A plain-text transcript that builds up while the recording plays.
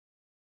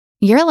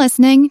You're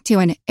listening to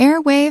an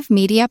Airwave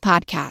Media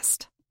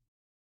Podcast.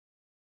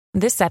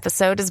 This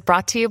episode is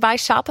brought to you by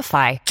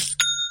Shopify.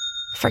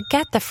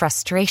 Forget the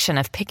frustration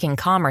of picking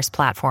commerce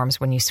platforms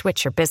when you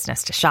switch your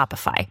business to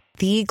Shopify,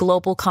 the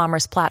global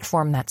commerce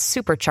platform that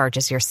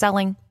supercharges your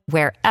selling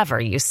wherever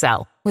you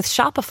sell. With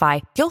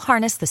Shopify, you'll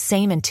harness the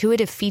same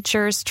intuitive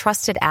features,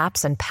 trusted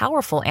apps, and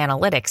powerful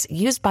analytics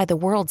used by the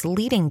world's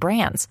leading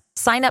brands.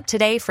 Sign up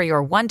today for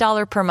your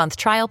 $1 per month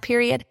trial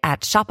period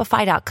at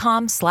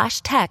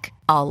shopify.com/tech,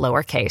 all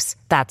lowercase.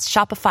 That's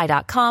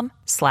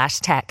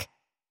shopify.com/tech.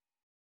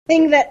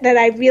 Thing that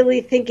I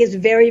really think is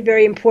very,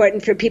 very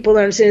important for people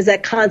to understand is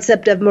that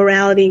concept of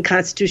morality and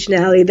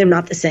constitutionality. They're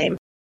not the same.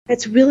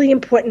 That's really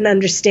important to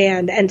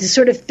understand and to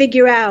sort of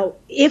figure out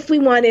if we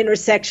want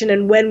intersection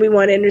and when we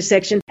want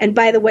intersection. And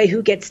by the way,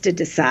 who gets to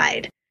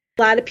decide?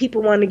 A lot of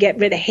people want to get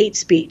rid of hate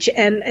speech,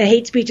 and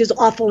hate speech is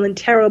awful and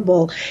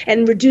terrible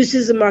and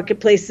reduces the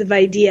marketplace of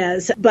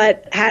ideas.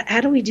 But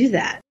how do we do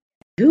that?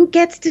 Who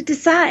gets to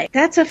decide?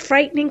 That's a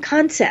frightening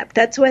concept.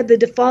 That's why the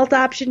default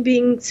option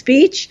being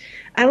speech,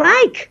 I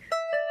like.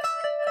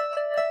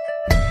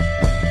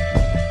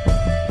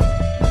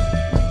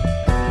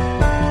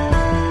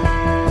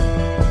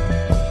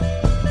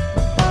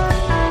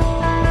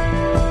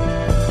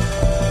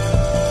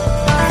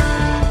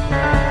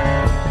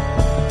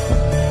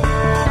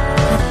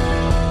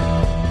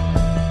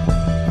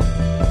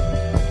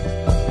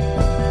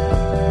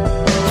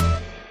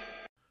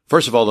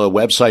 First of all, the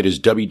website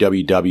is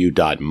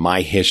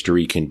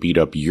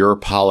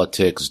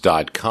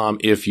www.myhistorycanbeatupyourpolitics.com.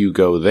 If you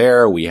go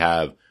there, we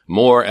have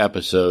more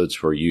episodes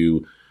for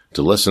you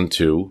to listen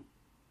to.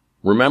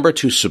 Remember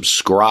to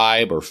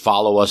subscribe or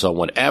follow us on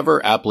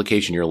whatever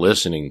application you're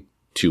listening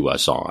to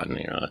us on.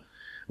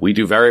 We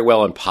do very well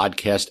on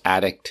Podcast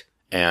Addict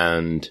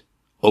and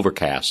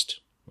Overcast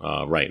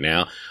right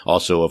now.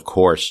 Also, of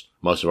course,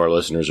 most of our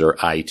listeners are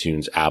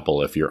iTunes,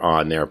 Apple. If you're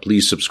on there,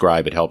 please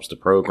subscribe. It helps the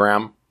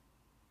program.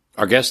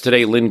 Our guest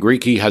today, Lynn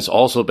Greenky, has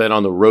also been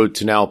on the Road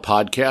to Now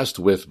podcast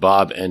with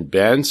Bob and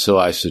Ben, so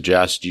I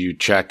suggest you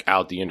check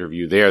out the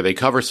interview there. They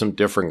cover some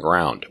different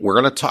ground. We're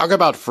going to talk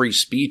about free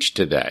speech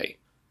today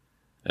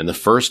and the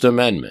First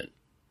Amendment,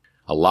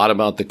 a lot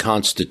about the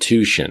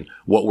Constitution.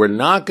 What we're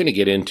not going to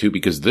get into,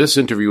 because this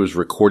interview was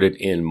recorded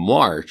in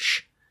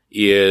March,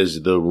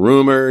 is the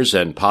rumors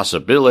and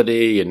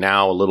possibility, and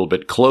now a little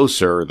bit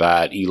closer,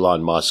 that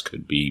Elon Musk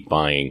could be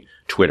buying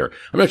Twitter.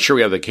 I'm not sure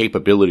we have the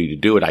capability to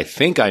do it. I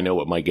think I know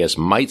what my guest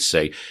might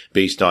say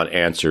based on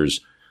answers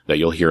that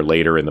you'll hear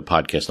later in the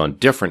podcast on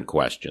different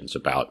questions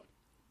about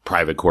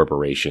private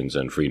corporations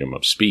and freedom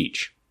of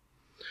speech.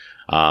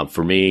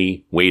 For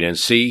me, wait and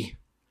see.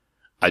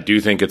 I do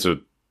think it's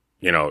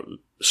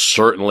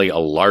certainly a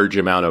large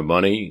amount of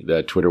money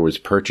that Twitter was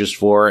purchased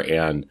for,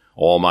 and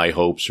all my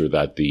hopes are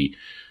that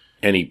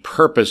any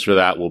purpose for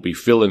that will be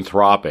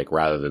philanthropic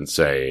rather than,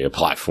 say, a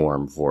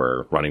platform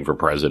for running for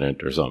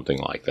president or something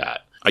like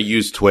that. I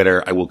use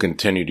Twitter. I will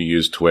continue to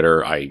use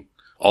Twitter. I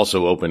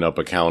also open up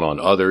account on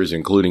others,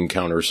 including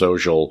Counter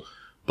Social,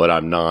 but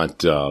I'm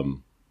not,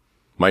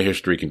 My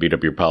History Can Beat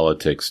Up Your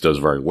Politics does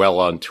very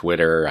well on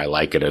Twitter. I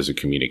like it as a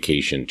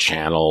communication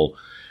channel.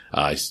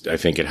 I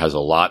think it has a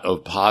lot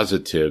of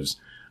positives.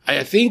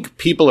 I think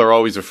people are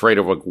always afraid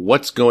of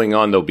what's going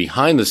on, though,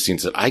 behind the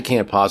scenes that I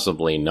can't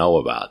possibly know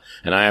about.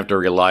 And I have to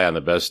rely on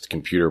the best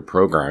computer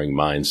programming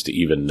minds to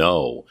even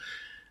know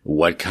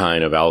what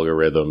kind of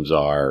algorithms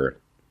are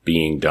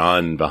being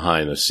done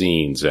behind the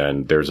scenes.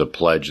 And there's a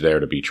pledge there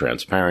to be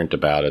transparent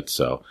about it.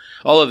 So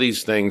all of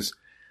these things,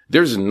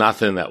 there's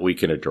nothing that we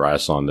can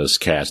address on this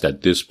cast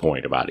at this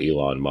point about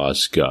Elon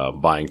Musk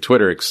buying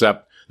Twitter,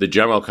 except the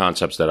general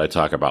concepts that I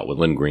talk about with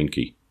Lynn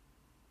Greenky.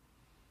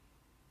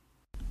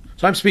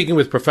 So I'm speaking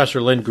with Professor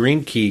Lynn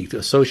Greenky,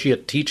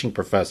 Associate Teaching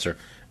Professor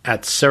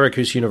at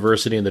Syracuse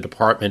University in the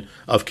Department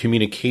of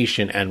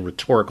Communication and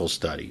Rhetorical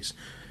Studies.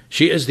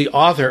 She is the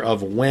author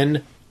of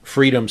When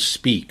Freedom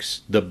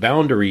Speaks, The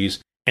Boundaries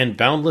and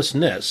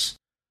Boundlessness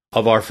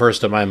of Our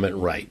First Amendment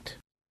Right.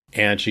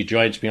 And she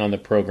joins me on the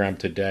program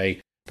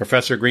today.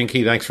 Professor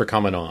Greenky, thanks for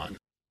coming on.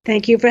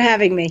 Thank you for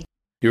having me.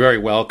 You're very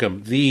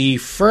welcome. The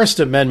First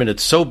Amendment,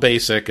 it's so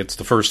basic. It's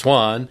the first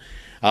one.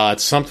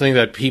 It's something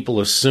that people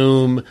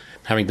assume.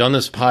 Having done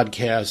this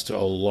podcast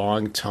a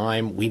long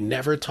time, we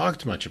never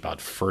talked much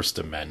about First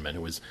Amendment.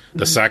 It was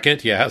the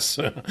second, yes,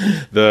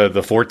 the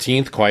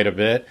 14th, quite a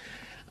bit.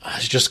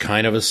 It's just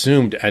kind of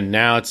assumed, and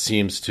now it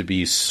seems to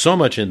be so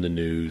much in the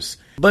news.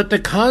 But the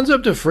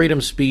concept of freedom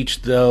of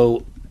speech,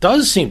 though,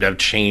 does seem to have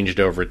changed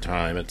over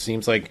time. It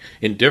seems like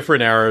in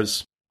different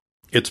eras,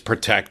 it's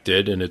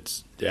protected, and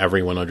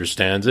everyone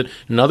understands it.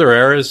 In other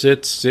eras,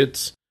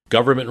 it's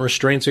government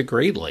restrains it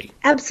greatly.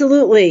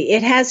 Absolutely.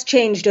 It has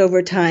changed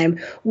over time.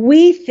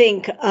 We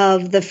think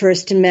of the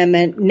First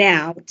Amendment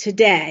now,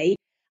 today,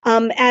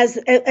 as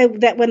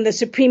that when the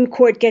Supreme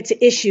Court gets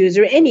issues,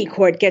 or any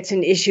court gets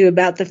an issue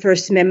about the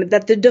First Amendment,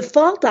 that the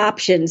default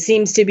option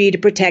seems to be to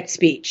protect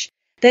speech.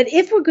 That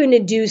if we're going to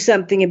do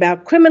something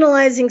about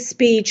criminalizing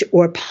speech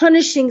or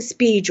punishing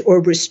speech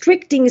or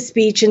restricting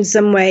speech in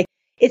some way,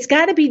 it's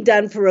got to be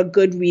done for a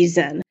good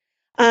reason.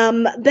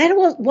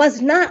 That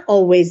was not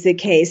always the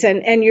case.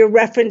 And your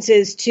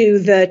references to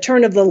the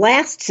turn of the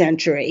last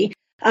century,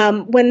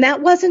 when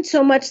that wasn't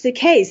so much the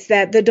case,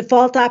 that the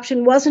default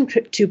option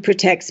wasn't to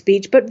protect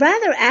speech, but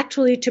rather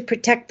actually to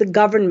protect the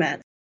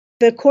government.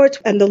 The courts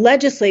and the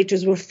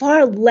legislatures were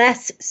far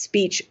less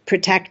speech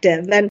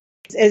protective. And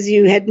as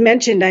you had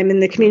mentioned, I'm in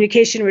the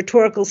Communication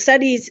Rhetorical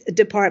Studies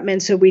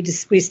department, so we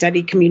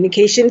study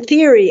communication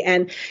theory.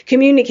 And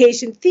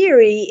communication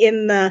theory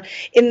in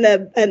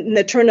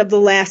the turn of the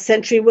last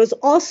century was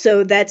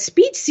also that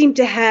speech seemed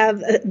to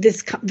have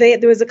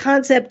there was a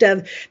concept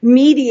of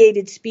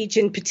mediated speech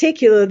in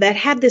particular that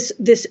had this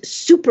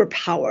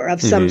superpower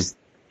of some.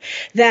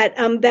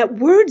 That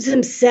words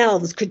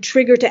themselves could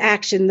trigger to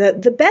action.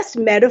 The best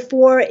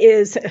metaphor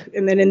is,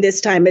 and then in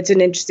this time it's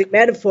an interesting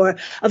metaphor,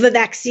 of a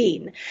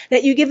vaccine.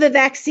 That you give a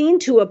vaccine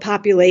to a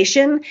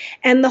population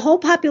and the whole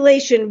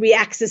population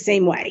reacts the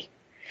same way.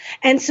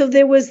 And so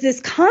there was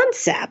this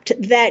concept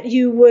that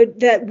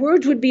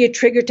words would be a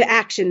trigger to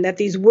action, that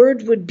these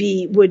words would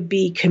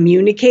be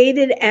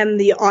communicated and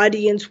the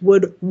audience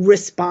would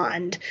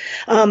respond,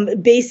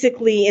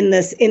 basically in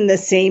the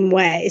same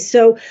way.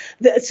 So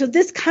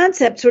this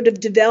concept sort of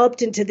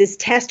developed into this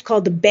test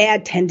called the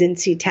bad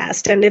tendency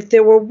test. And if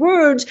there were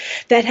words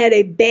that had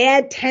a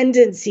bad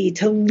tendency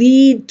to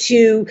lead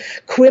to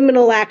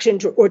criminal action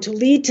or to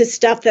lead to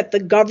stuff that the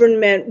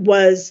government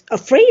was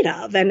afraid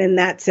of, and in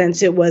that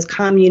sense it was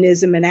communism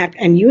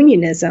and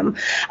unionism,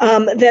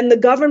 then the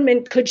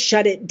government could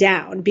shut it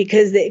down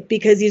because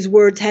these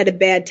words had a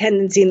bad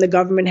tendency and the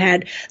government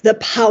had the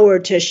power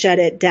to shut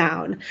it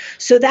down.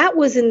 So that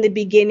was in the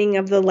beginning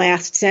of the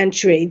last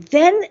century.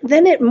 Then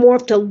it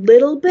morphed a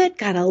little bit,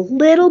 got a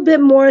little bit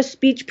more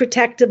speech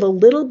protective, a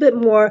little bit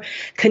more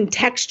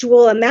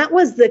contextual, and that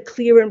was the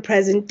clear and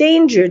present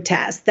danger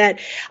test, that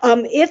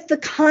if the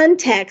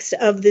context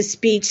of the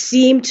speech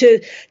seemed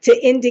to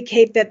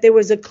indicate that there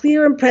was a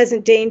clear and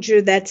present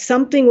danger that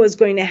something was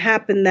going to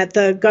happen that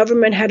the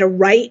government had a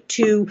right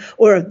to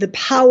or the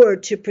power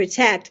to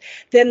protect,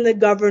 then the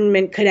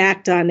government could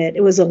act on it.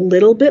 It was a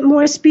little bit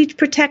more speech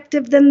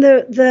protective than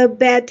the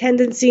bad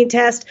tendency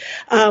test,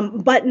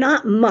 but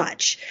not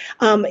much.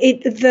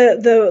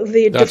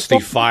 That's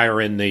the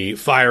fire in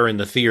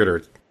the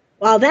theater.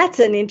 Well, that's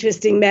an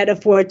interesting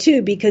metaphor,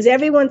 too, because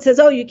everyone says,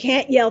 oh, you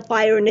can't yell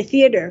fire in a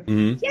theater.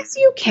 Mm-hmm. Yes,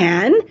 you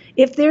can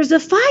if there's a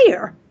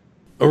fire.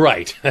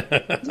 Right.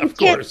 Of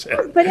course.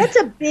 But that's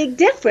a big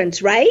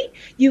difference, right?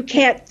 You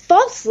can't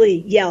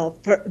falsely yell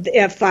for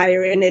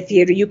fire in a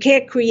theater. You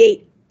can't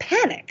create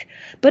panic.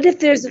 But if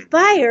there's a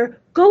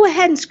fire, go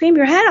ahead and scream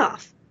your head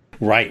off.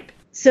 Right.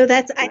 So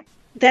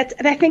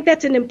I think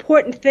that's an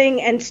important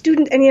thing. And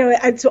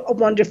it's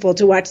wonderful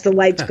to watch the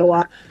lights go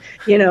off.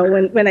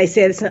 When I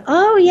say this,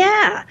 oh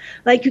yeah,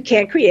 like you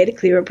can't create a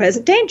clear and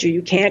present danger.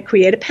 You can't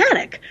create a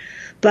panic.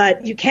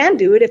 But you can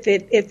do it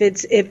if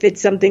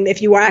it's something,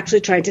 if you are actually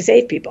trying to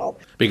save people.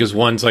 Because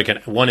one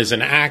is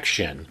an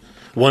action,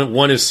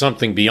 one is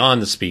something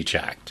beyond the speech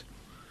act,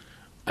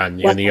 and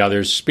the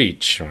other's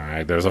speech.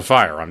 Right? There's a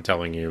fire. I'm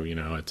telling you,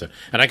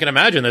 and I can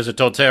imagine there's a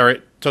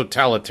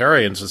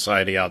totalitarian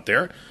society out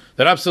there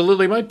that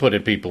absolutely might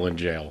put people in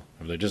jail.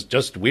 They're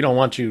just we don't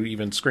want you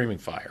even screaming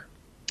fire.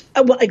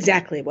 Well,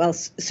 exactly. Well,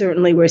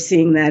 certainly we're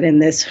seeing that in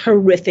this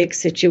horrific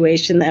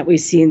situation that we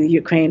see in the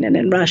Ukraine and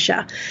in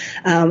Russia.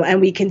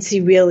 And we can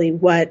see really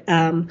what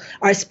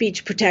our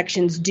speech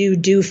protections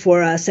do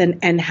for us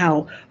and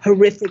how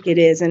horrific it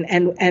is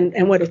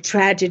and what a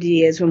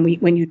tragedy is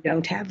when you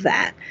don't have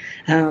that.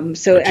 In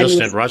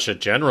Russia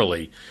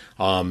generally,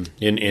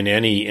 in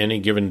any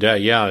given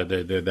day,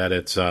 that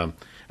it's I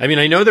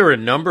know there were a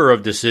number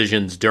of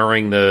decisions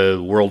during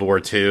the World War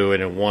II,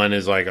 and one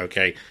is like,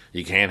 okay,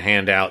 you can't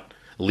hand out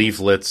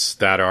leaflets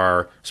that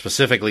are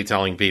specifically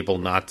telling people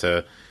not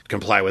to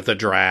comply with the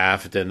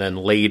draft, and then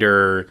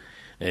later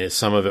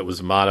some of it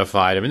was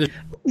modified.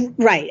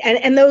 Right,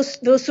 and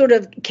those sort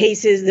of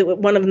cases, that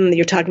one of them that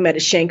you're talking about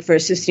is Schenck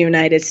versus the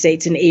United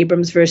States, and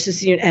Abrams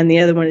and the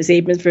other one is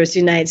Abrams versus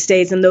the United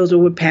States, and those were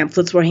where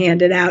pamphlets were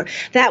handed out.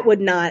 That would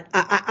not,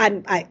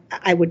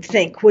 I would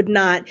think, would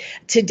not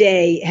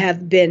today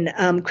have been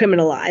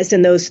criminalized,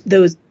 and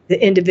those.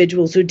 The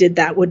individuals who did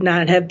that would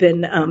not have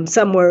been,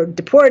 some were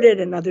deported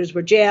and others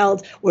were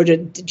jailed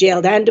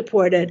and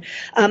deported.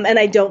 And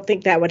I don't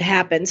think that would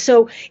happen.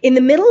 So in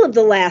the middle of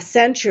the last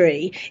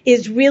century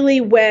is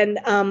really when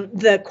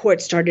the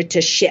court started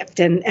to shift.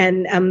 And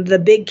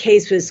the big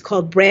case was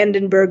called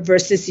Brandenburg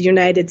versus the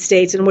United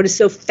States. And what is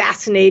so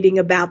fascinating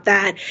about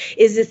that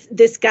is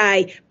this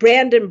guy,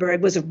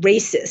 Brandenburg, was a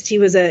racist. He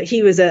was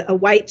a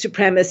white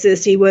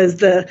supremacist. He was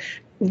the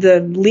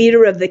the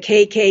leader of the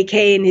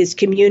KKK in his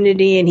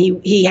community, and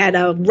he had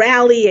a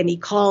rally, and he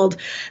called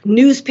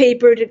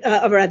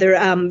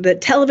the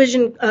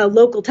television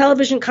local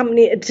television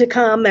company to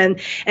come,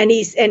 and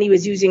he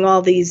was using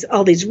all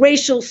these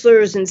racial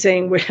slurs and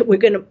saying we're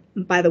going to,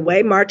 by the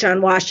way, march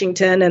on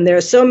Washington, and there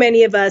are so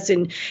many of us,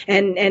 and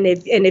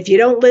if you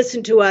don't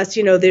listen to us,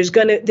 there's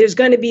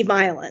going to be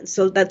violence.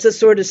 So that's the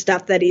sort of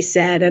stuff that he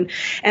said,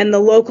 and the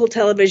local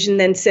television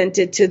then sent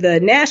it to the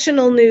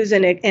national news,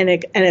 and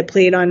it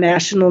played on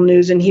national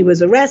news, and he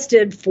was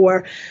arrested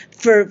for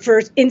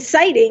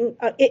inciting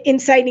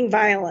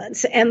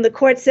violence. And the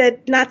court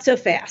said, not so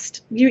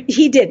fast.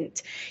 He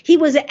didn't. He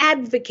was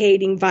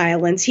advocating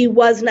violence. He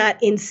was not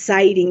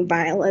inciting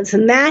violence.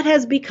 And that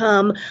has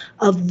become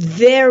a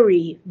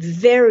very,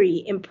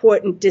 very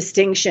important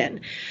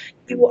distinction.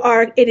 You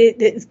are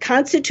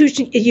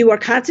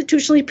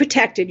constitutionally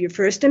protected. Your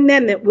First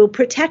Amendment will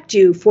protect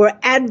you for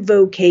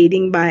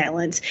advocating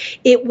violence.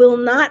 It will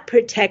not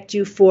protect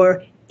you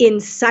for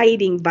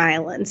inciting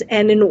violence.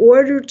 And in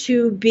order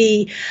to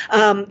be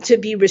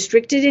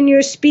restricted in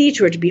your speech,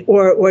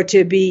 or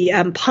to be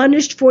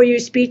punished for your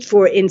speech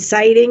for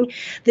inciting,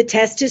 the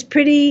test is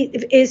pretty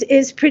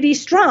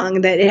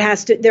strong.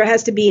 That there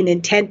has to be an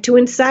intent to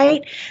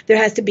incite, there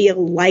has to be a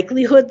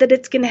likelihood that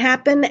it's going to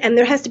happen, and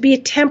there has to be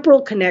a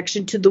temporal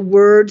connection to the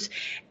words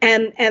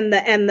and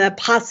the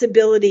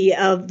possibility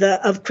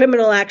of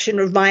criminal action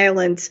or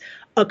violence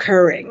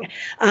occurring.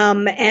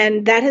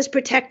 And that has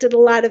protected a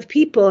lot of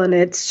people. And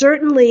it's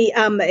certainly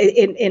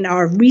in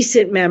our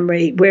recent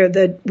memory where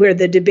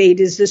the debate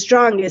is the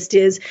strongest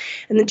is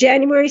in the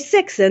January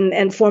 6th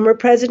and former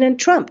President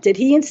Trump. Did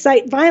he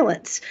incite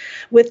violence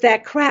with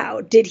that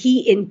crowd? Did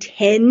he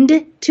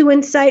intend to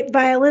incite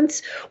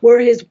violence? Were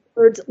his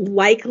words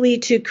likely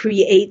to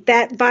create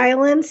that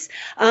violence?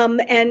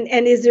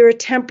 And is there a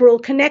temporal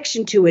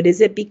connection to it? Is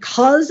it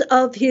because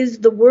of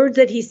the words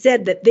that he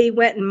said that they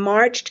went and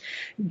marched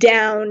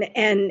down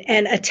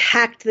and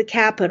attacked the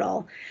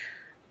Capitol?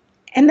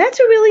 And that's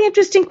a really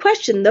interesting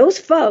question. Those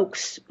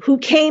folks who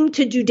came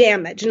to do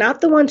damage,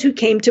 not the ones who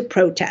came to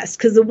protest,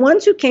 because the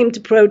ones who came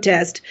to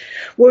protest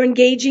were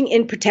engaging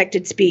in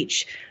protected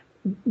speech.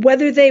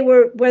 Whether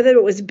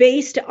it was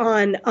based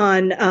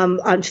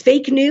on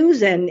fake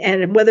news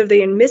and whether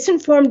they were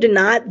misinformed or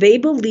not, they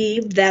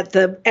believed that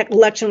the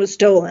election was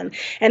stolen,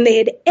 and they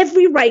had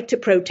every right to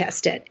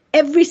protest it.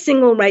 Every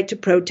single right to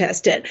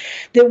protest it.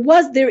 There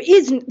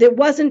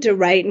wasn't a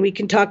right, and we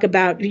can talk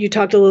about. You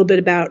talked a little bit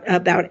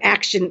about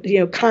action,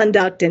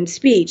 conduct and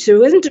speech. So it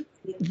wasn't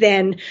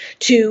then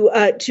to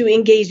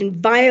engage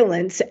in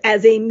violence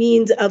as a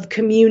means of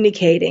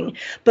communicating.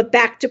 But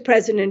back to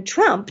President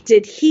Trump,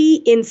 did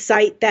he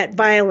incite that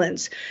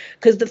violence?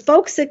 Because the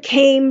folks that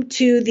came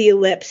to the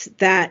ellipse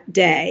that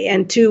day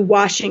and to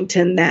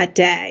Washington that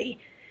day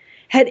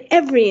had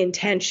every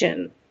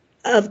intention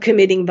of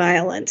committing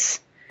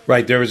violence.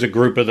 Right. There was a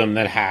group of them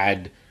that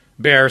had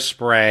bear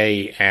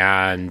spray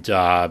and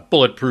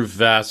bulletproof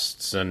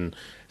vests. And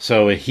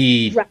so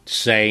he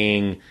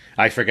saying,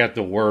 I forget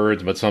the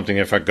words, but something,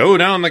 if I go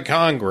down to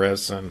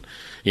Congress, and,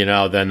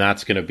 then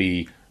that's going to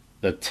be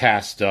the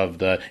test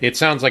of it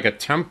sounds like a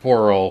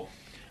temporal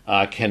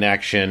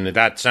connection.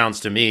 That sounds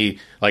to me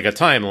like a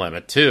time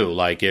limit, too.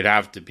 Like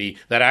that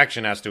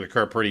action has to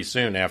occur pretty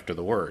soon after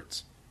the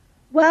words.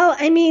 Well,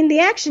 I mean, the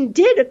action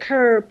did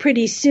occur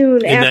pretty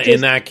soon after.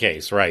 In that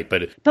case, right.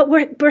 But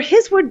were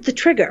his words the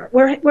trigger?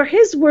 Were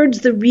his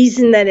words the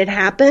reason that it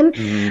happened?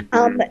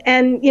 Mm-hmm.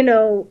 And,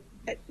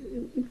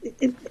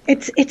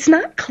 it's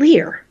not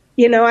clear.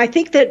 I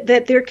think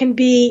that there can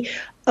be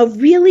a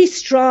really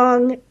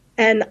strong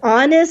and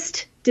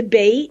honest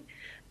debate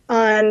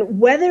on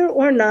whether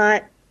or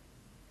not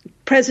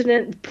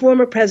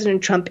former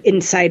President Trump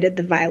incited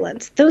the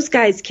violence. Those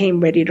guys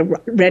came ready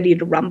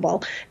to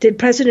rumble. Did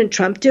President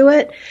Trump do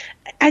it?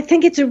 I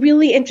think it's a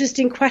really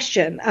interesting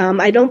question.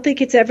 I don't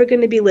think it's ever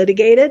going to be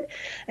litigated,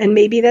 and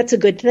maybe that's a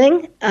good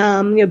thing.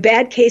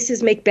 Bad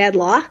cases make bad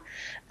law.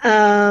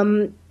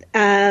 But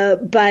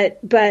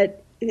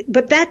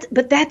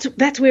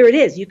that's where it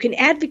is. You can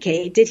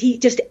advocate. Did he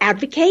just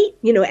advocate?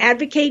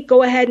 Advocate,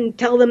 go ahead and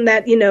tell them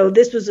that,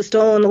 this was a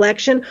stolen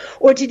election,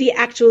 or did he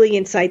actually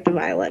incite the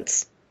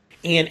violence?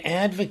 And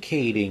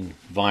advocating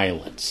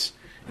violence,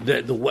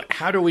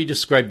 how do we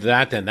describe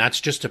that then? That's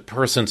just a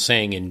person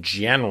saying in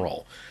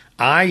general,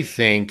 I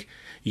think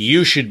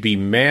you should be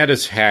mad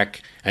as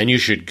heck and you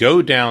should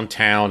go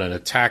downtown and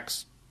attack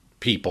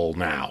people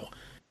now.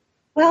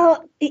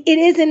 Well, it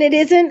is and it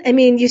isn't. I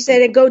mean, you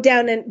said it, go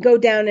down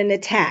and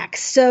attack.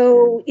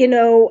 So,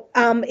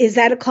 is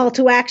that a call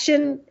to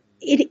action?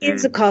 It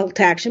is a call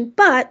to action.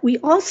 But we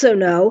also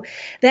know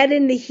that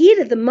in the heat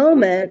of the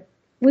moment,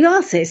 We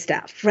all say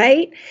stuff,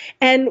 right?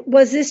 And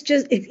was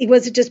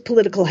it just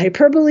political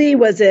hyperbole?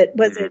 Was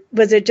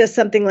it just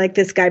something like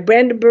this guy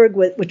Brandenburg,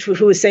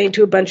 who was saying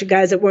to a bunch of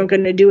guys that weren't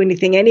going to do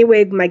anything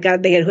anyway? My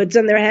God, they had hoods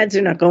on their heads;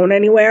 they're not going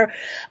anywhere.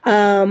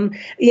 Is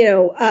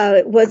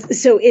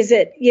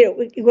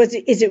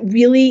it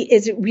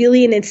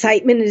really an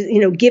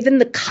incitement? Given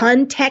the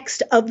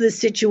context of the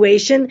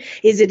situation,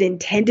 is it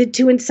intended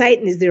to incite,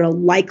 and is there a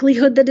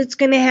likelihood that it's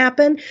going to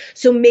happen?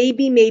 So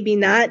maybe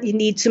not. You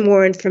need some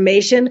more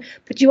information.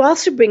 But you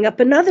also bring up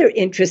another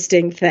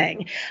interesting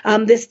thing,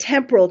 this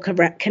temporal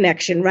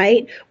connection,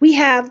 right? We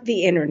have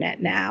the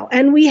internet now,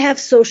 and we have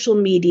social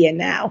media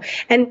now.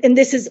 And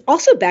this is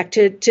also back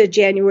to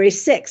January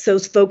 6th,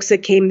 those folks that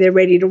came there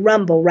ready to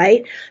rumble,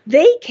 right?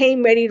 They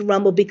came ready to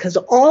rumble because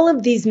all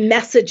of these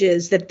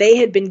messages that they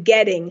had been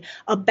getting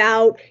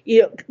about,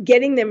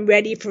 getting them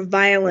ready for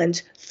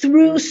violence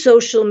through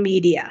social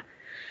media.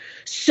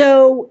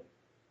 So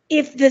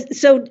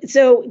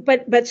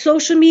but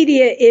social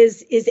media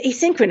is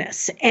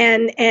asynchronous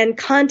and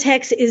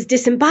context is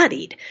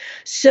disembodied.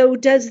 So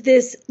does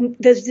this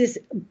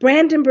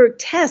Brandenburg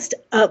test,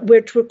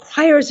 which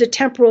requires a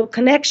temporal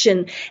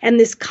connection and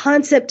this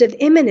concept of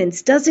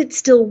imminence, does it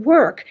still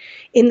work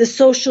in the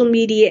social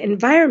media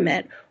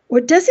environment,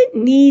 or does it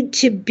need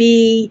to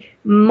be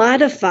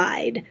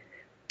modified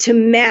to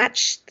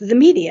match the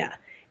media?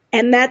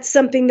 And that's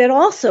something that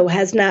also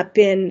has not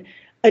been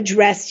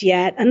addressed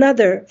yet.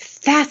 Another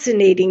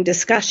fascinating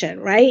discussion,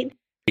 right?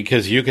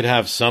 Because you could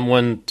have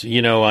someone,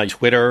 on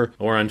Twitter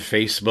or on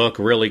Facebook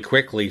really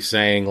quickly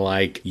saying,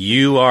 like,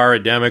 you are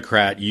a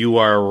Democrat, you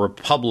are a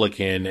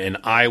Republican, and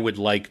I would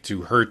like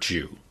to hurt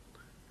you.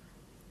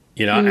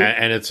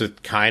 And it's a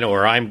kind of,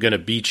 or I'm going to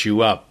beat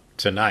you up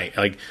tonight.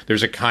 Like,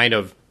 there's a kind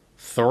of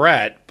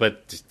threat,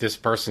 but this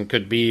person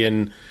could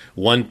be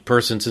one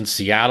person's in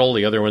Seattle,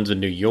 the other one's in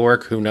New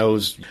York, who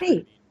knows?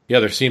 Right. Yeah,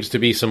 there seems to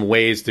be some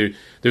ways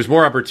there's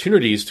more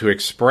opportunities to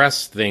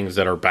express things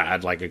that are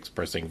bad, like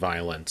expressing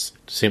violence.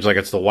 It seems like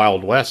it's the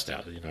Wild West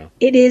out,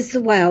 It is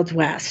the Wild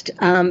West.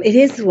 It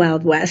is the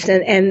Wild West.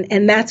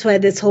 And that's why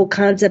this whole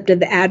concept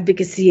of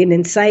advocacy and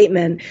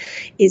incitement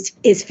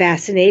is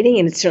fascinating.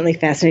 And it's certainly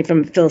fascinating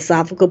from a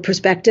philosophical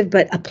perspective,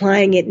 but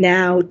applying it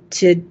now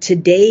to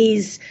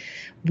today's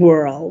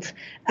world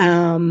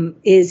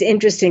is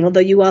interesting.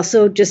 Although you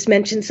also just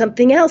mentioned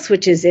something else,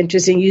 which is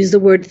interesting. You use the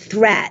word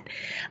threat.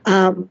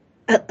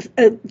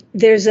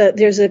 There's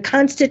a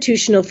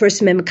constitutional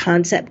First Amendment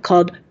concept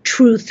called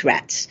true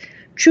threats.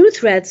 True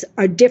threats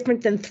are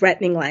different than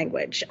threatening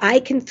language. I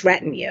can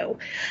threaten you,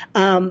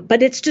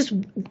 but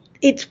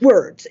it's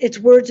words. It's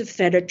words of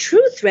threat. A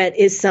true threat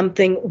is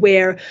something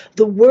where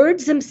the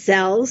words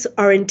themselves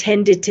are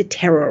intended to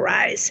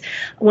terrorize.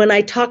 When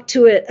I talk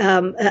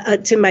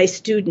to my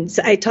students,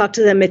 I talk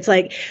to them. It's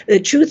like the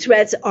true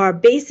threats are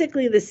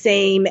basically the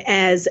same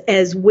as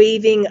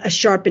waving a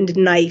sharpened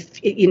knife,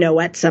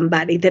 at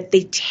somebody. That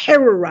they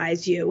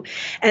terrorize you,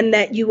 and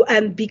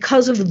and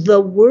because of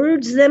the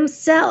words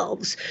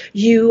themselves,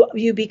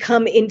 you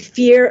become in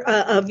fear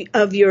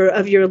of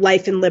your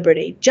life and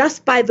liberty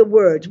just by the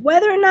words,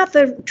 whether or not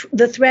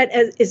the threat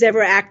is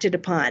ever acted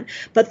upon,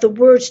 but the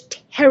words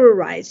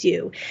terrorize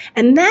you.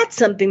 And that's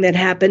something that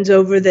happens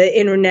over the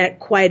internet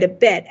quite a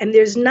bit. And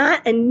there's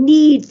not a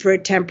need for a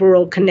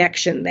temporal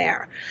connection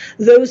there.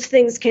 Those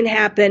things can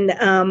happen,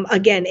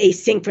 again,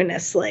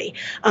 asynchronously.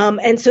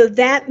 And so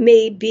that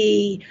may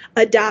be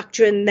a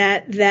doctrine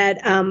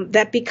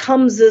that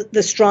becomes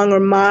the stronger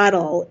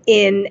model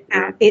in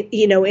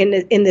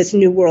this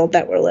new world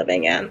that we're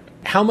living in.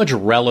 How much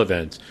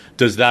relevance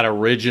does that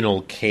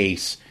original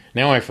case,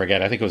 now I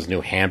forget, I think it was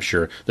New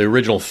Hampshire, the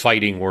original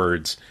Fighting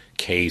Words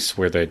case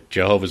where the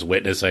Jehovah's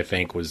Witness, I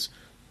think, was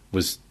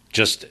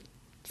just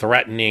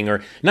threatening,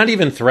 or not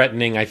even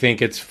threatening, I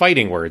think it's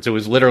fighting words. It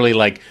was literally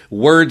like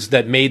words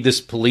that made this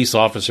police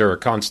officer or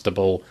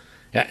constable,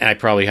 and I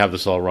probably have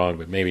this all wrong,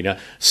 but maybe not,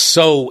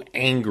 so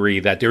angry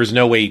that there was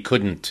no way he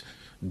couldn't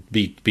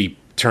be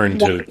turned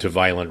to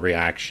violent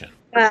reaction.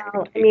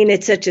 Well, I mean,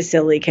 it's such a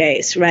silly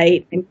case,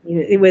 right?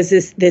 It was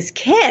this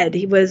kid.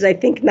 He was, I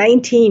think,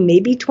 19,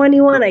 maybe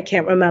 21. I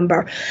can't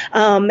remember.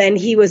 And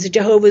he was a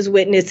Jehovah's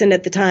Witness. And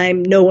at the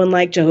time, no one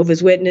liked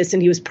Jehovah's Witness.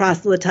 And he was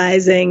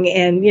proselytizing,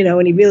 and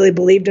and he really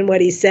believed in what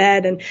he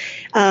said. And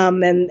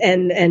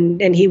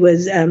he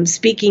was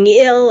speaking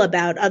ill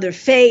about other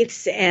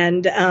faiths.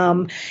 And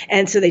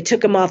so they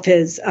took him off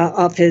his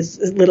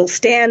little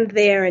stand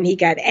there, and he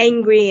got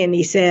angry, and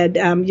he said,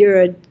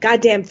 "You're a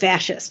goddamn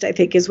fascist," I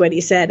think is what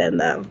he said.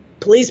 And the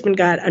policeman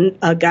got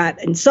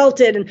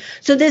insulted, and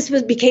so this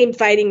became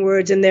fighting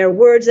words, and they're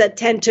words that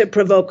tend to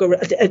provoke a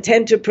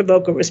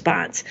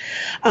response.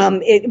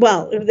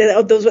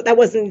 That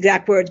wasn't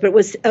exact words, but it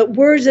was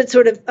words that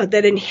sort of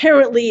that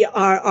inherently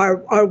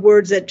are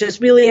words that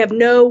just really have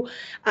no.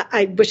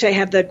 I wish I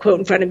have the quote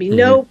in front of me. Mm-hmm.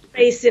 No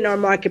place in our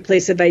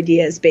marketplace of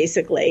ideas.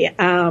 Basically,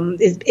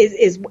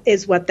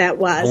 is what that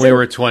was. We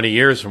were 20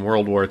 years from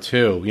World War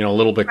II. A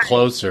little bit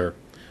closer.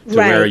 To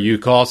where you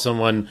call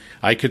someone,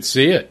 I could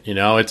see it.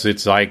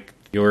 It's like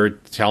you're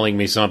telling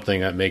me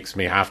something that makes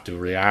me have to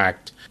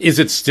react. Is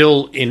it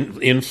still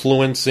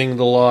influencing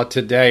the law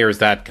today, or is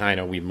that kind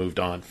of we've moved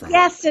on from?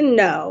 Yes and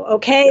no.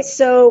 Okay,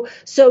 so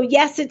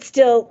yes, it's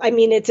still. I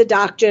mean, it's a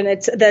doctrine.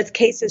 It's the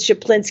case of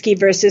Shaplinsky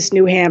versus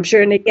New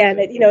Hampshire, and again,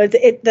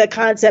 the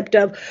concept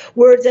of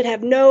words that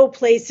have no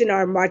place in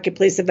our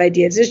marketplace of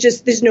ideas.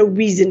 There's no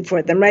reason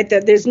for them, right?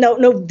 There's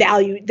no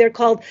value. They're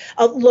called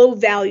low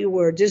value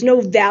words. There's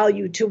no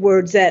value to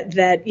words that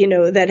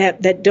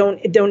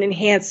don't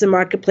enhance the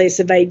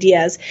marketplace of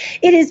ideas.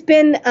 It has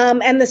been,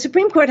 and the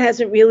Supreme Court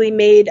hasn't really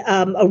made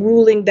a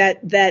ruling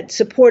that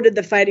supported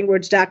the fighting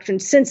words doctrine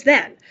since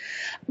then.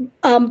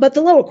 But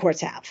the lower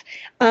courts have.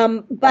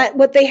 But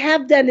what they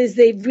have done is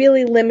they've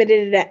really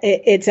limited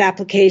its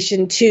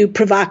application to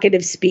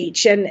provocative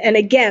speech. And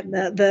again,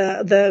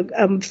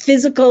 the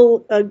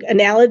physical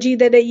analogy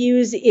that I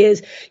use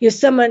is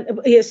someone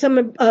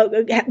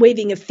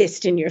waving a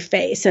fist in your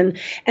face. And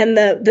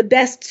the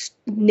best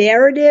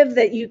narrative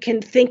that you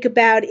can think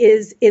about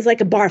is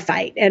like a bar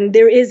fight. And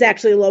there is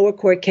actually a lower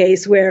court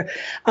case where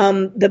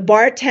the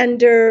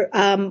bartender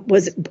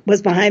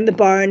was behind the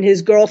bar and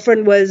his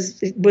girlfriend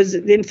was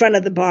in front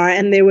of the bar,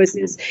 and there was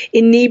this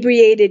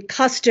inebriated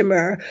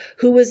customer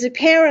who was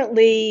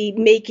apparently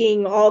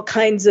making all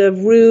kinds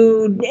of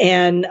rude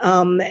and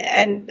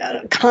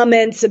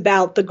comments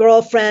about the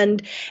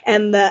girlfriend,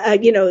 and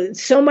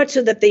so much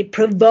so that they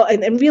provoke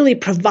and really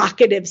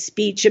provocative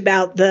speech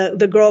about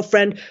the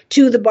girlfriend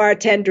to the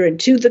bartender and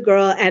to the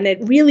girl, and it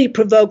really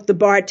provoked the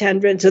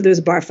bartender, and so there was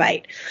a bar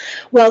fight.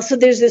 Well, so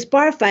there's this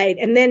bar fight,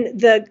 and then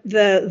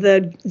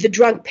the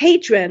drunk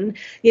patron,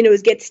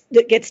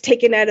 gets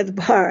taken out of the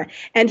bar,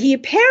 and he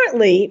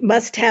apparently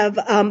must have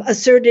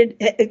asserted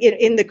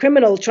in the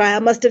criminal trial,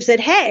 must have said,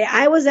 "Hey,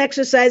 I was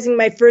exercising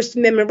my First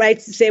Amendment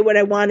rights to say what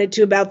I wanted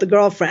to about the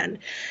girlfriend,"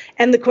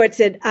 and the court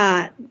said,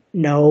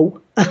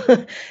 "No."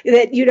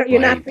 That you're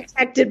not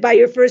protected by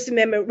your First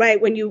Amendment right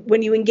when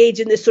you engage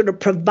in this sort of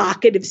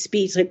provocative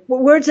speech, like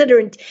words that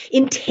are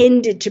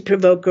intended to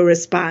provoke a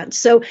response.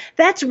 So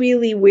that's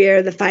really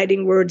where the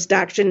fighting words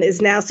doctrine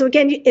is now. So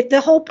again,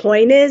 the whole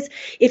point is,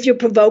 if you're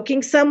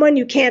provoking someone,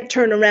 you can't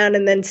turn around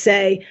and then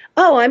say,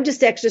 "Oh, I'm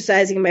just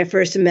exercising my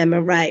First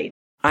Amendment right."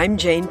 I'm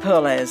Jane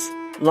Perlez,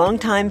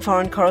 longtime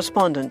foreign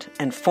correspondent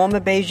and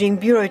former Beijing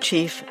bureau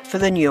chief for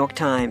the New York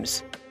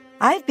Times.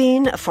 I've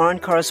been a foreign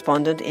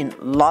correspondent in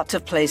lots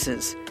of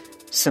places: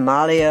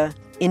 Somalia,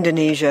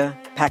 Indonesia,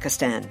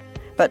 Pakistan,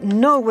 but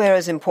nowhere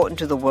as important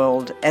to the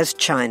world as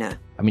China.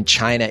 I mean,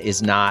 China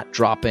is not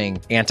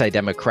dropping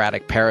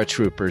anti-democratic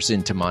paratroopers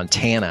into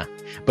Montana.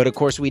 But of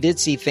course, we did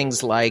see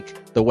things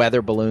like the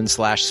weather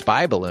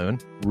balloon/spy balloon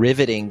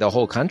riveting the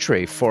whole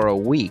country for a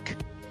week.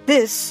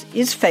 This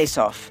is Face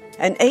Off,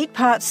 an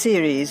 8-part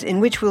series in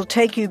which we'll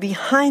take you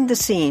behind the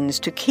scenes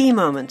to key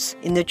moments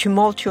in the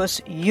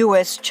tumultuous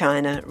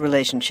U.S.-China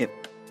relationship.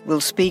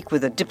 We'll speak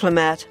with a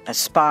diplomat, a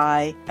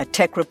spy, a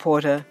tech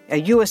reporter, a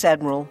U.S.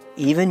 admiral,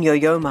 even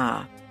Yo-Yo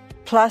Ma.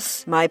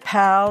 Plus, my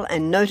pal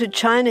and noted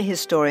China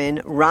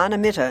historian Rana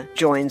Mitter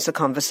joins the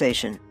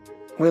conversation.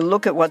 We'll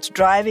look at what's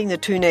driving the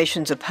two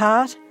nations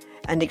apart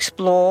and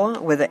explore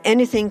whether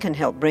anything can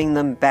help bring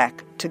them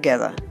back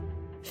together.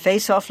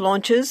 Face Off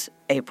launches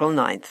April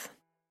 9th.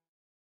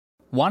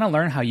 Want to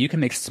learn how you can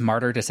make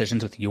smarter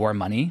decisions with your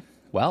money?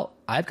 Well,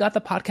 I've got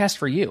the podcast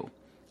for you.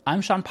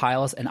 I'm Sean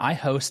Piles, and I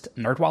host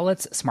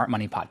NerdWallet's Smart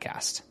Money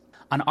Podcast.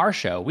 On our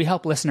show, we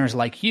help listeners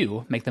like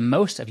you make the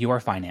most of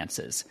your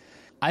finances.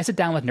 I sit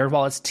down with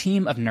NerdWallet's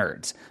team of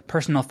nerds,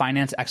 personal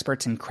finance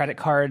experts in credit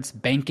cards,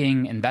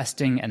 banking,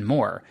 investing, and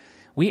more.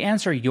 We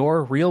answer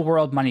your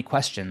real-world money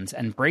questions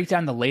and break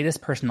down the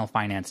latest personal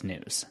finance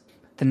news.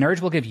 The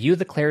nerds will give you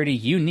the clarity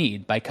you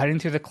need by cutting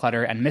through the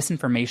clutter and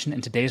misinformation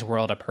in today's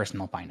world of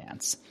personal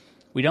finance.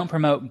 We don't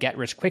promote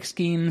get-rich-quick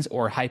schemes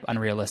or hype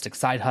unrealistic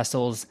side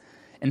hustles.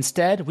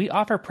 Instead, we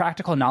offer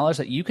practical knowledge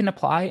that you can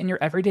apply in your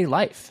everyday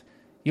life.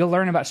 You'll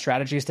learn about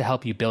strategies to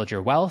help you build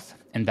your wealth,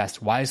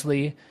 invest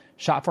wisely,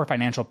 shop for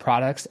financial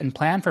products, and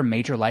plan for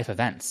major life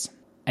events.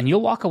 And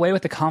you'll walk away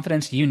with the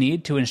confidence you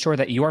need to ensure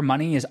that your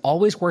money is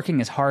always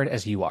working as hard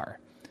as you are.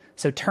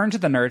 So turn to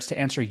the nerds to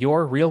answer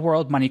your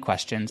real-world money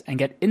questions and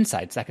get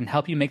insights that can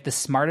help you make the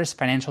smartest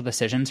financial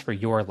decisions for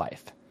your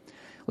life.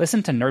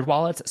 Listen to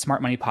NerdWallet's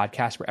Smart Money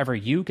Podcast wherever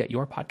you get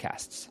your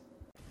podcasts.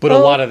 But a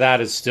lot of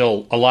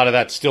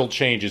that still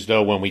changes,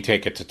 though, when we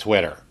take it to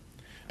Twitter.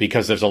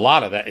 Because there's a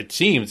lot of that. It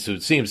seems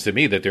to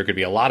me that there could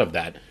be a lot of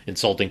that,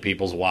 insulting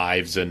people's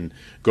wives and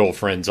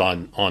girlfriends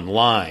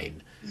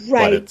online.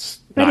 Right. But it's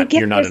not, again,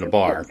 you're not in a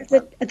bar.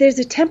 There's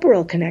a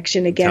temporal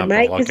connection again,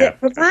 right? Because okay.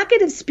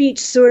 Provocative speech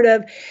sort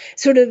of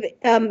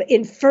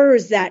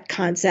infers that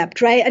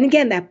concept, right? And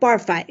again, that bar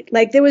fight,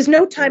 like there was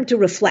no time to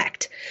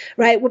reflect,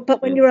 right?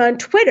 But when you're on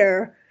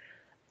Twitter,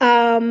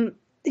 there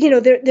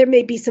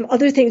may be some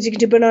other things you can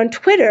do, but on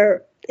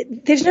Twitter,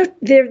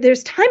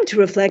 there's time to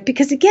reflect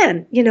because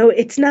again,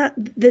 it's not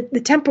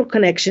the temporal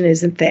connection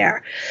isn't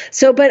there.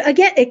 So, but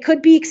again, it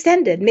could be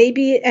extended,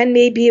 maybe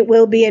it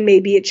will be, and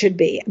maybe it should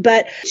be.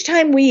 But each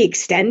time we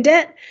extend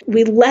it,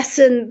 we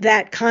lessen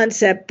that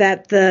concept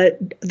that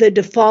the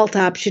default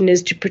option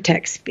is to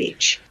protect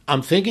speech.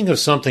 I'm thinking of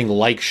something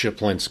like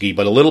Shaplinsky,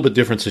 but a little bit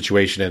different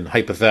situation. And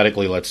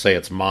hypothetically, let's say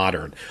it's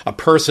modern. A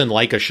person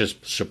like a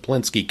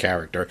Shaplinsky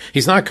character.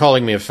 He's not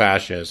calling me a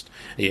fascist,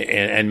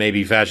 and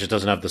maybe fascist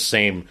doesn't have the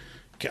same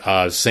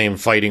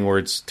fighting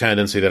words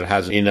tendency that it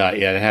has it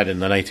had in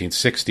the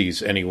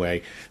 1960s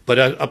anyway. But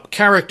a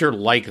character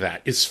like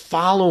that is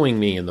following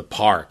me in the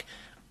park.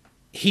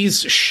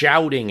 He's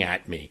shouting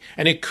at me,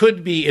 and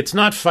it's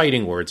not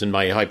fighting words in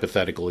my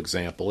hypothetical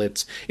example.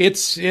 It's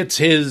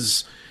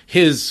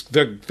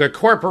the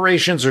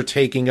corporations are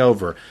taking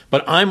over,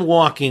 but I'm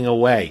walking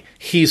away.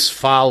 He's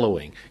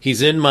following.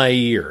 He's in my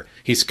ear.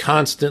 He's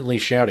constantly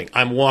shouting.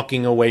 I'm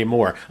walking away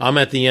more. I'm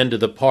at the end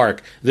of the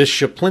park. This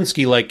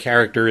Shaplinsky-like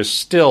character is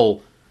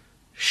still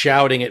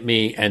shouting at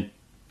me. And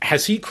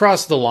has he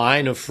crossed the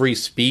line of free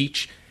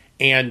speech?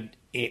 And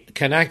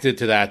connected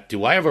to that,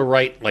 do I have a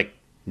right,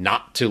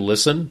 not to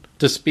listen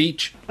to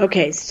speech?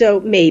 Okay, so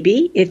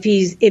maybe if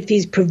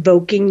he's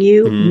provoking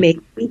you,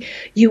 maybe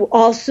you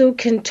also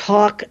can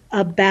talk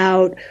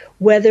about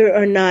whether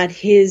or not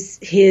his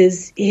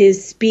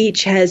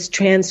speech has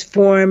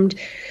transformed.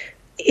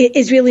 It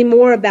is really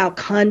more about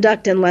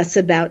conduct and less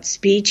about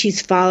speech. He's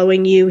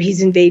following you.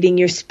 He's invading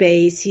your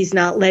space. He's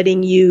not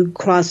letting you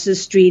cross the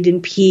street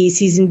in peace.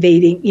 He's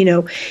invading.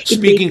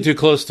 Speaking too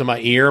close to my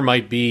ear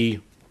might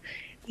be.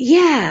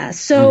 Yeah.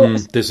 So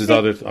this is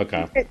other.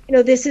 Okay.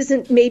 This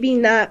isn't maybe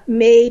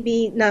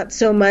not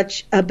so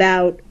much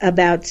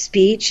about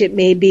speech. It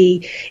may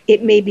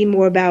be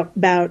more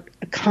about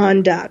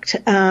conduct.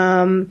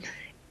 And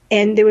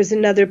there was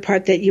another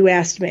part that you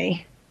asked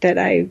me that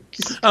I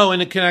just. Oh,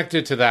 and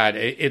connected to that,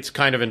 it's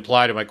kind of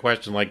implied in my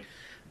question.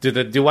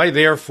 Do I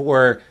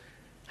therefore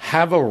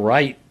have a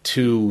right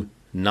to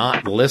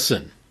not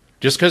listen?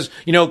 Just because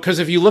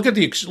if you look at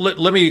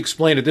let me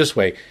explain it this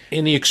way.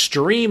 In the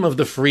extreme of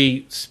the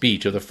free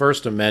speech of the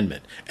First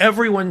Amendment,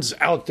 everyone's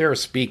out there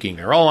speaking.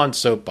 They're all on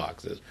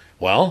soapboxes.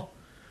 Well,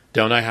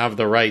 don't I have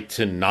the right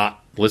to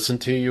not listen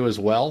to you as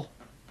well?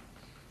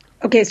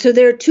 Okay, so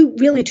there are two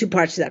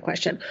parts to that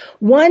question.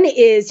 One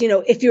is,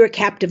 if you're a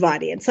captive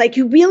audience,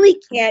 you really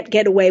can't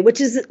get away,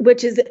 which is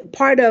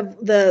part of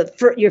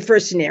your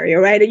first scenario,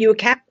 right? Are you a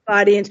captive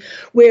audience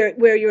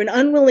where you're an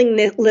unwilling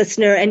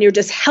listener and you're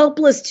just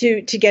helpless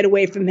to get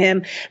away from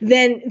him?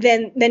 Then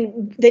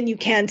you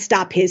can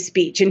stop his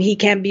speech and he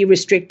can be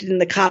restricted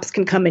and the cops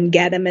can come and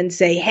get him and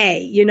say,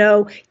 hey,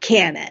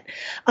 can it?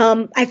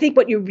 I think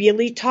what you're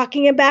really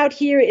talking about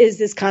here is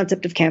this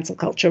concept of cancel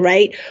culture,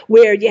 right?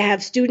 Where you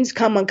have students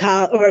come on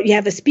or you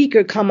have a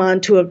speaker come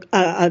onto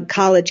a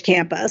college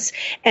campus,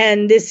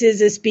 and this is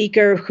a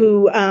speaker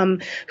who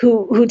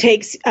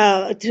takes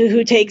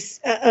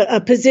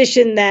a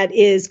position that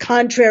is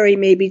contrary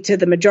maybe to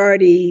the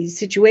majority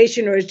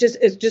situation, or is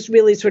just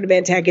really sort of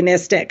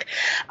antagonistic,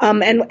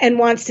 and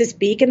wants to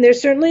speak. And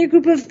there's certainly a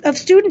group of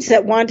students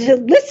that want to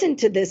listen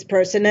to this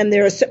person, and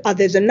there's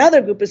another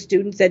group of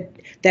students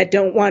that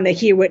don't want to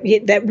hear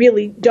that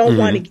really don't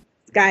want to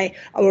guy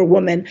or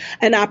woman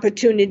an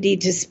opportunity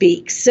to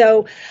speak.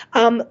 So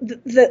the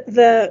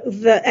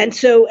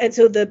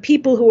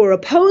people who are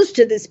opposed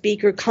to the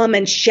speaker come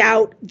and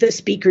shout the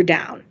speaker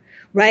down.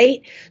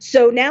 Right?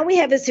 So now we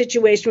have a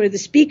situation where the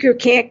speaker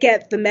can't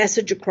get the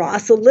message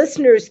across. The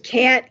listeners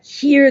can't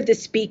hear the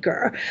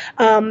speaker,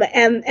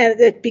 and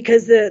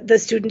because the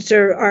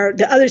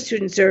other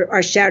students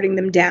are shouting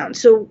them down.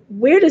 So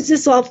where does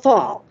this all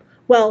fall?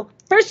 Well,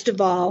 first of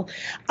all,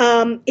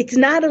 it's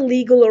not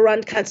illegal or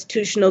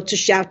unconstitutional to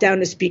shout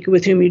down a speaker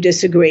with whom you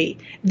disagree.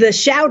 The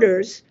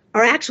shouters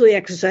are actually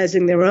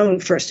exercising their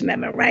own First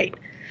Amendment right.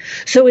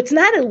 So it's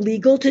not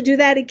illegal to do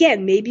that.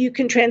 Again, maybe you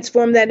can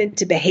transform that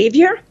into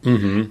behavior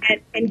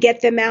and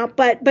get them out.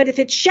 But if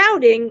it's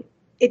shouting,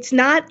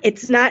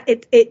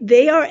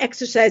 they are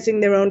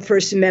exercising their own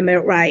First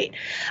Amendment right.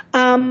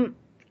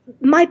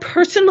 My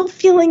personal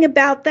feeling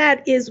about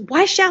that is,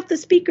 why shout the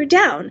speaker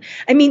down?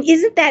 I mean,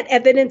 isn't that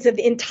evidence of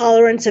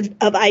intolerance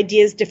of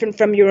ideas different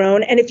from your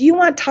own? And if you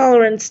want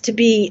tolerance to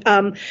be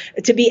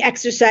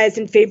exercised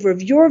in favor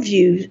of your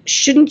views,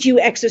 shouldn't you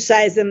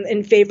exercise them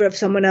in favor of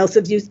someone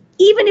else's views,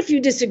 even if you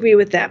disagree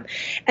with them?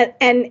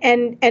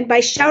 And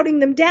by shouting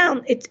them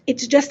down,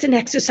 it's just an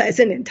exercise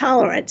in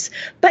intolerance.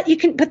 But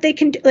they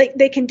can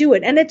do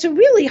it, and it's a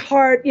really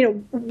hard,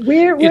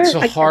 it's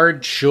a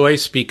hard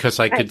choice, because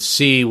I could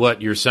see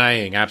what you're saying.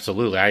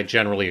 Absolutely. I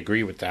generally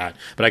agree with that.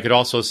 But I could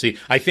also see,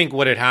 I think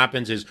what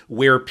happens is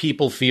where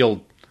people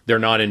feel they're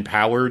not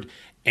empowered,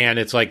 and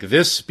it's like,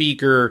 this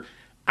speaker,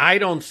 I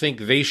don't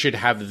think they should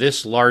have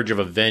this large of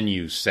a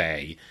venue,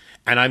 say,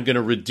 and I'm going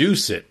to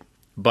reduce it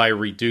by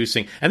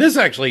reducing. And this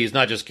actually is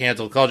not just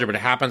cancel culture, but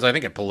it happens, I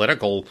think, at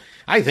political.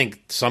 I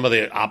think some of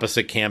the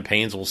opposite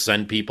campaigns will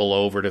send people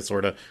over to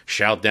sort of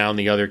shout down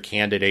the other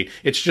candidate.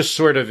 It's just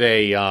sort of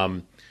a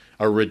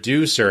a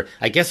reducer.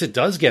 I guess it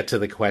does get to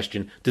the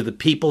question, do the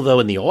people, though,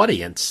 in the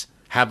audience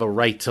have a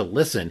right to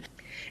listen?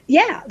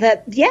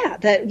 That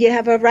you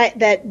have a right,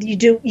 that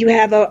you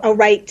have a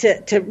right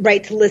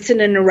to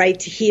listen and a right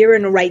to hear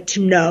and a right to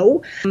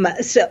know.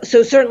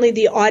 So certainly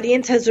the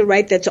audience has a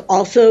right that's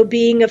also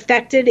being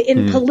affected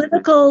in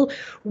political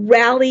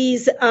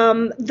rallies.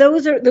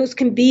 Those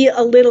can be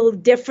a little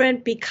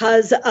different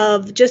because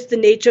of just the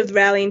nature of the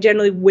rally and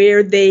generally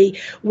where they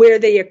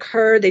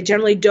occur. They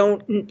generally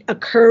don't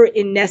occur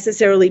in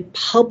necessarily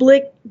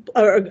public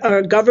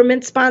or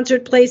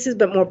government-sponsored places,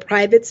 but more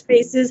private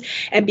spaces.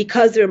 And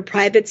because they're in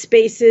private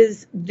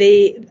spaces,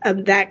 they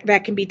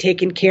that can be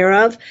taken care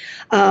of.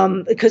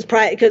 Because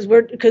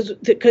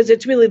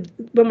it's really,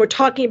 when we're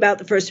talking about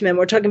the First Amendment,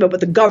 we're talking about what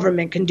the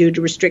government can do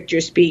to restrict your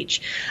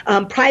speech.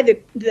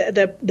 Private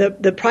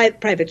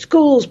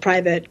schools,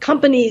 private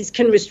companies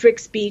can restrict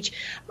speech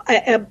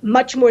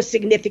much more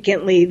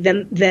significantly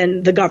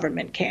than the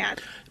government can.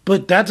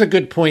 But that's a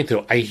good point,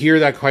 though. I hear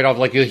that quite often.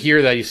 Like, you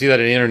see that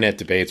in internet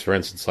debates, for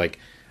instance, like,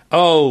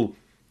 oh,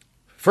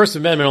 First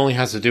Amendment only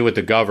has to do with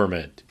the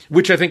government,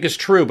 which I think is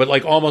true. But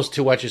like almost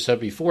to what you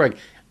said before, like,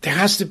 there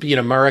has to be an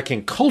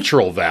American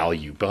cultural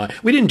value. But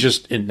we didn't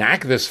just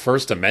enact this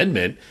First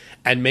Amendment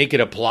and make it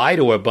apply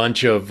to a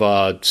bunch of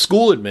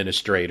school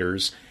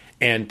administrators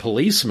and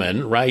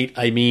policemen, right?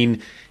 I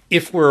mean,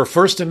 if we're a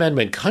First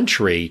Amendment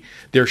country,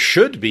 there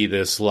should be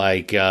this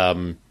like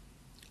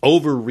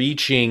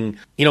overreaching,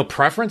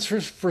 preference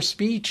for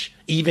speech,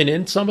 even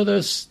in some of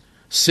those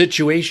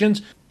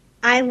situations.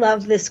 I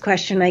love this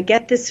question. I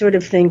get this sort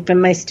of thing from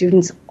my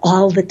students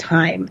all the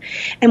time.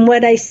 And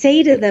what I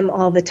say to them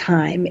all the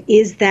time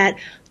is that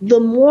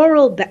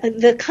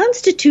the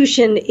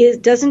Constitution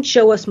doesn't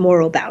show us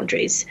moral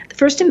boundaries. The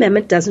First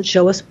Amendment doesn't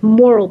show us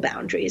moral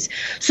boundaries.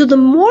 So the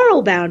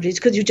moral boundaries,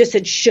 because you just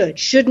said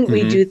shouldn't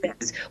we do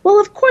this? Well,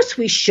 of course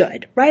we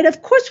should, right?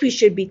 Of course we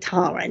should be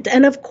tolerant,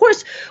 and of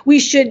course we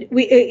should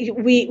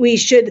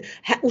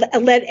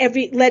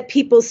let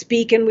people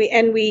speak, and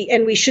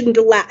we shouldn't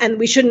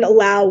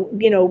allow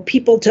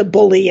people to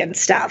bully and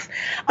stuff.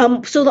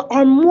 So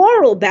our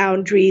moral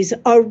boundaries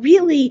are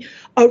really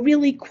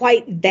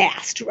quite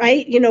vast,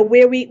 right?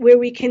 Where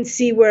we can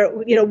see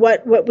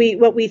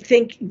what we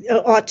think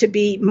ought to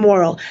be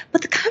moral.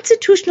 But the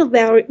constitutional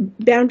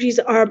boundaries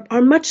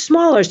are much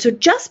smaller. So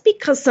just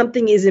because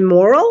something is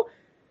immoral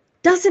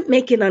doesn't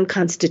make it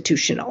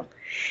unconstitutional.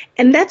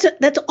 And that's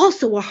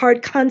also a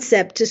hard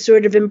concept to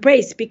sort of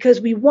embrace, because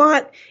we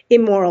want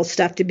immoral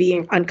stuff to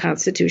be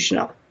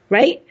unconstitutional,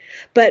 right?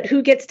 But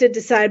who gets to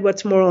decide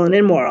what's moral and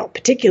immoral,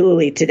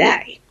 particularly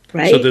today,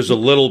 right? So there's a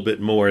little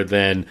bit more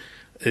than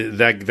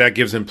that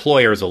gives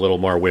employers a little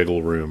more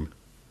wiggle room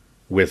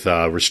with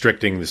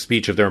restricting the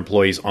speech of their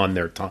employees on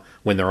their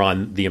when they're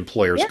on the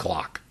employer's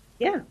clock.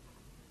 Yeah.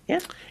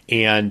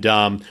 And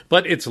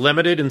but it's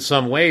limited in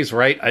some ways,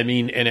 right? I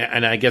mean,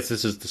 and I guess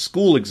this is the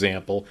school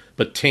example,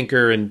 but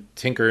Tinker and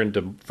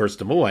first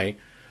Des Moines,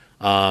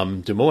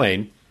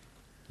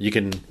 you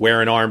can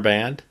wear an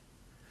armband.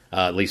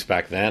 At least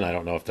back then, I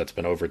don't know if that's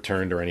been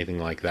overturned or anything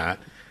like that.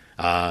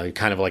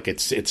 Kind of like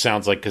it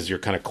sounds like, because you're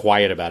kind of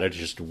quiet about it,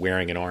 just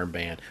wearing an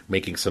armband,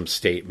 making some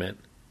statement.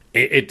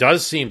 It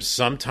does seem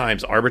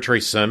sometimes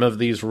arbitrary, some of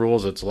these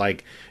rules. It's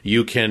like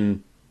you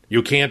can't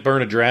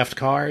burn a draft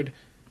card,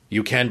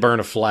 you can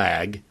burn a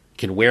flag,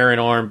 can wear an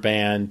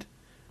armband,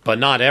 but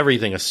not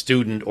everything a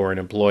student or an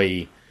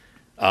employee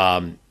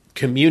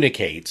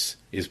communicates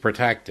is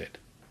protected.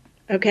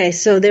 Okay,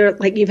 so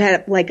you've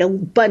had like a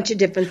bunch of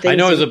different things. I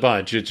know there's a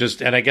bunch. It's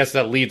just, and I guess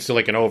that leads to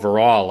like an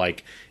overall,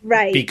 like,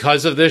 right.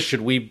 Because of this,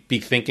 should we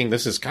be thinking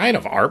this is kind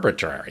of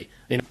arbitrary?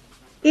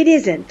 It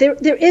isn't. There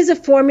is a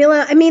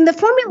formula. I mean, the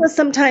formula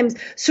sometimes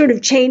sort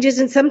of changes,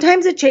 and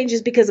sometimes it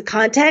changes because of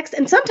context,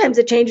 and sometimes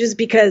it changes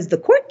because the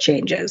court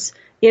changes.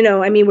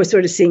 We're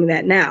sort of seeing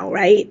that now,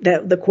 right?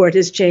 The court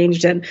has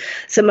changed, and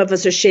some of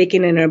us are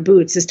shaking in our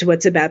boots as to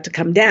what's about to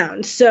come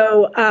down.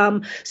 So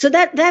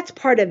that's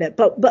part of it.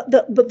 But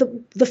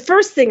the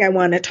first thing I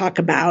want to talk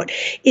about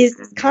is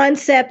the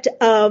concept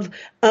of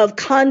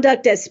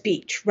conduct as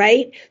speech,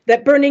 right?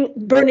 That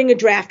burning a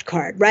draft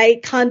card,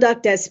 right?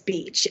 Conduct as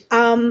speech.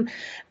 The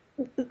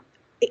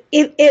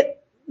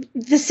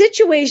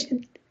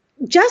situation.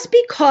 Just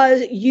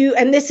because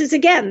and this is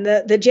again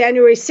the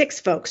January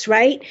 6th folks,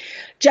 right?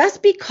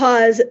 Just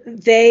because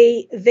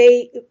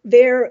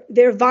their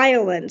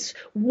violence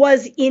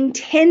was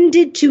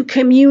intended to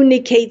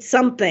communicate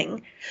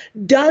something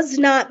does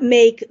not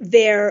make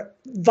their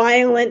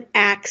violent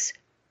acts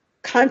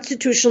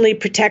constitutionally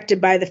protected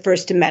by the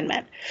First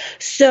Amendment.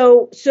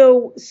 So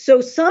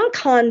some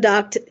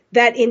conduct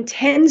that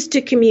intends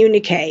to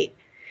communicate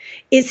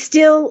is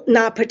still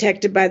not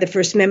protected by the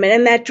First Amendment.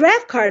 And that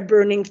draft card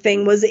burning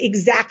thing was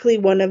exactly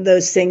one of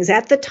those things.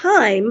 At the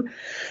time,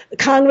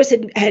 Congress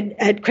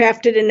had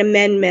crafted an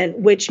amendment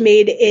which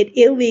made it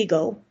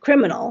illegal,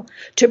 criminal,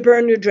 to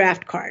burn your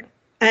draft card.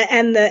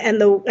 And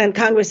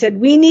Congress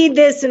said, we need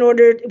this in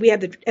order,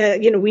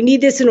 we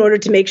need this in order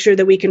to make sure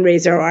that we can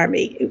raise our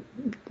army. It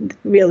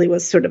really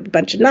was sort of a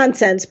bunch of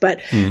nonsense, but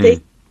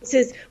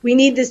We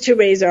need this to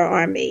raise our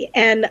army.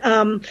 And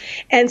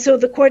so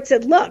the court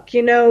said, look,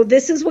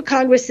 this is what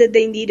Congress said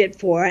they need it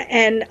for.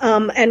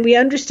 And we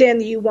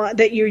understand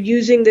that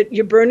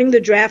you're burning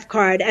the draft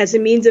card as a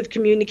means of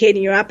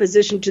communicating your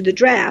opposition to the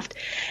draft.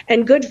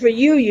 And good for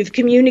you. You've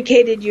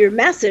communicated your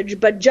message.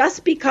 But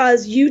just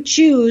because you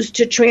choose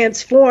to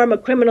transform a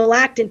criminal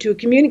act into a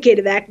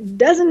communicative act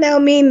doesn't now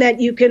mean that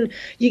you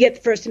get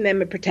the First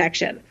Amendment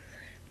protection.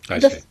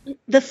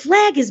 The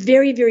flag is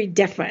very, very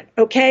different,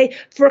 okay,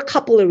 for a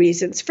couple of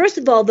reasons. First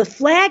of all, the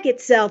flag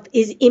itself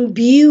is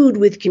imbued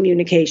with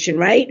communication,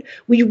 right?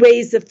 We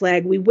raise the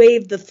flag, we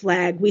wave the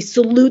flag, we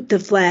salute the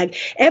flag.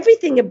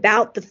 Everything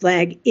about the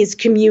flag is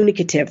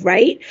communicative,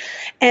 right?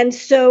 And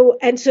so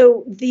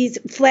these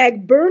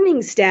flag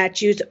burning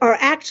statutes are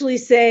actually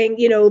saying,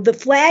 the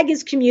flag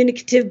is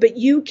communicative, but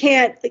you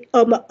can't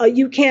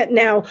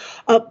now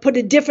put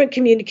a different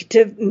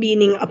communicative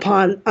meaning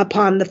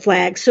upon the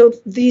flag. So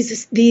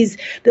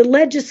the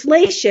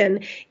legislation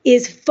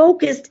is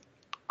focused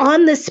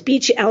on the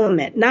speech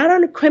element, not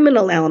on a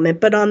criminal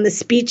element, but on the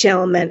speech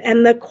element.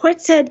 And the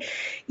court said,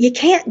 you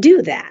can't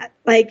do that.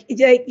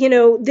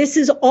 This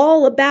is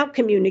all about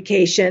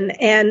communication,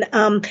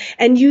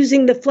 and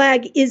using the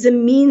flag is a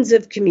means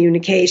of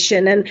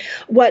communication. And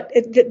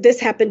this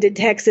happened in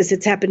Texas,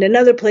 it's happened in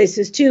other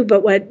places too.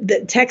 But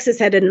Texas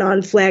had a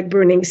non-flag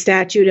burning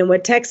statute, and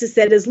what Texas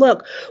said is,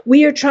 look,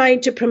 we are trying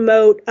to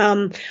promote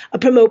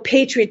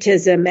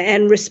patriotism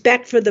and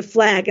respect for the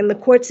flag. And the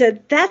court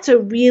said that's a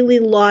really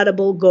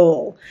laudable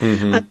goal.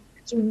 Mm-hmm.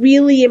 It's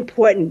really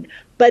important.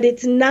 But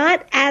it's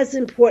not as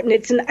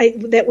important.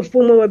 That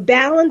when we're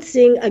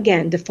balancing,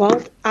 again,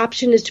 default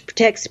option is to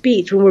protect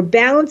speech. When we're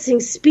balancing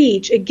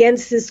speech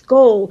against this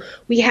goal,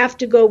 we have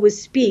to go with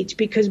speech,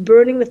 because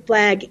burning the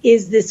flag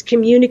is this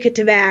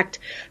communicative act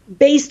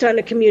based on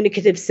a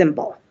communicative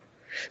symbol.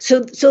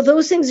 So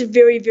those things are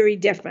very, very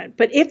different.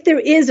 But if there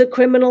is a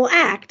criminal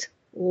act,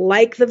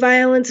 like the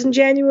violence on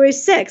January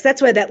 6th.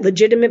 That's why that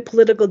legitimate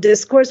political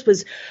discourse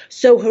was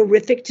so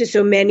horrific to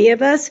so many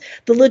of us.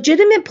 The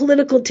legitimate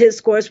political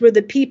discourse were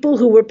the people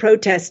who were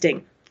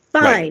protesting.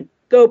 Fine. Right.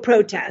 Go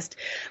protest.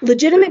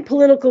 Legitimate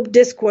political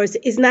discourse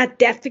is not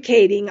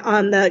defecating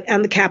on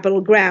the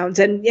Capitol grounds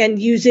and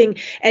using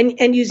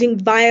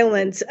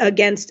violence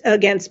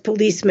against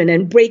policemen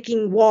and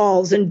breaking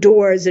walls and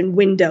doors and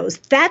windows.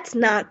 That's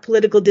not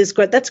political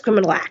discourse. That's a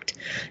criminal act.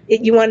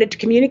 You wanted to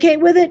communicate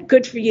with it?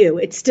 Good for you.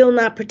 It's still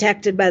not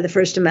protected by the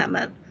First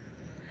Amendment.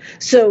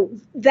 So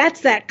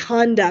that's that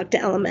conduct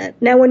element.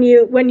 Now, when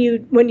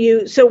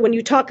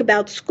you talk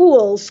about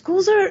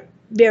schools are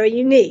very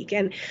unique.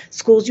 And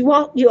schools, you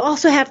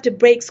also have to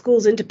break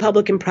schools into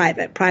public and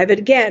private. Private,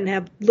 again,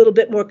 have a little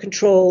bit more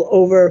control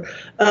over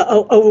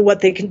what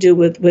they can do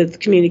with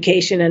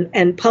communication,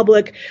 and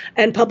public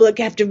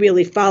have to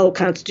really follow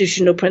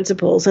constitutional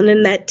principles. And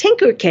in that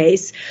Tinker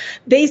case,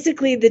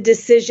 basically the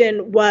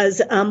decision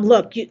was,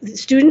 look,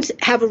 students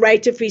have a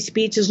right to free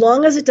speech as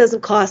long as it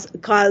doesn't cause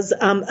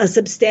a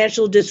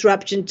substantial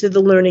disruption to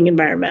the learning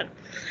environment.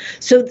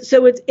 So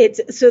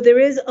there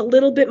is a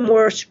little bit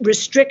more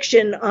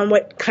restriction on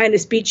what kind of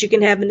speech you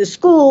can have in the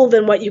school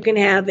than what you can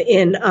have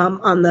in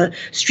on the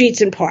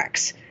streets and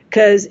parks,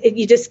 because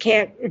you just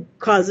can't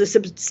cause a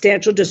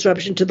substantial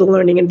disruption to the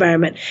learning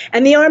environment.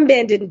 And the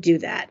armband didn't do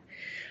that.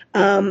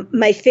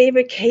 My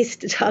favorite case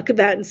to talk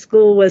about in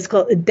school was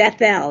called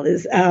Bethel,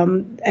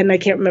 and I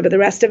can't remember the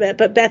rest of it,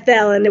 but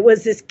Bethel, and it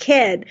was this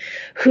kid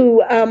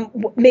who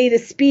made a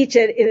speech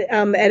in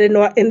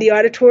the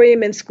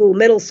auditorium in school,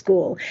 middle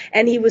school,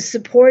 and he was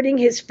supporting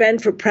his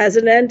friend for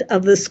president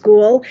of the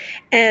school,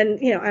 and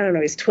I don't know,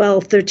 he's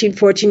 12, 13,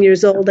 14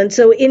 years old, and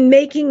so in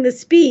making the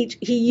speech,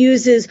 he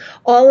uses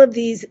all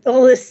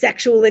this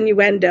sexual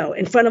innuendo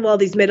in front of all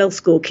these middle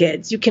school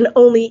kids. You can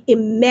only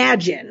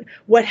imagine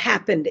what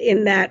happened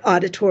in that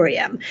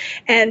auditorium.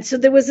 And so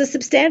there was a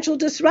substantial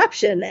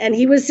disruption, and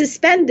he was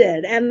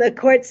suspended. And the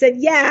court said,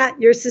 yeah,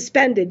 you're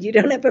suspended. You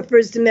don't have a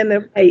First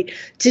Amendment right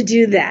to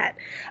do that.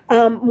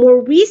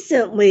 More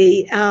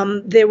recently,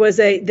 there was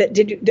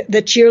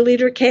the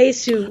cheerleader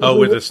case with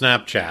the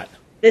Snapchat.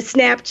 The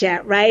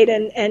Snapchat, right?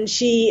 And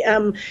she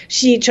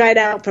tried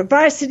out for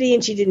varsity,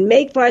 and she didn't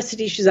make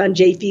varsity. She was on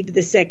JV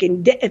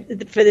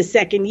for the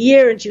second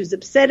year, and she was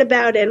upset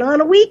about it. And on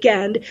a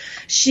weekend,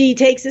 she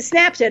takes a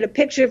Snapchat, a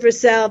picture of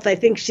herself. I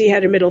think she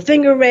had her middle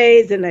finger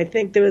raised, and I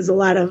think there were a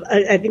lot of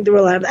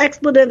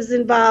expletives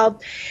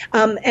involved.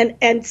 And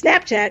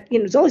Snapchat,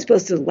 it's only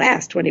supposed to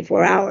last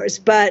 24 hours,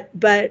 but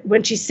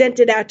when she sent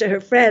it out to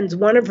her friends,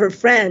 one of her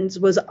friends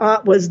was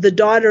the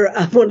daughter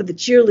of one of the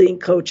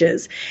cheerleading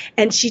coaches,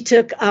 and she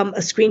took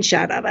a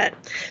screenshot of it.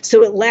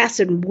 So it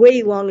lasted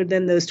way longer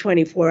than those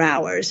 24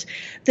 hours.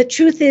 The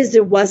truth is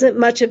there wasn't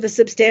much of a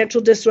substantial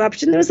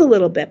disruption. There was a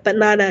little bit, but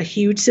not a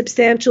huge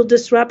substantial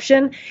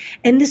disruption.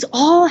 And this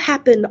all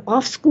happened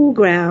off school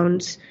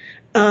grounds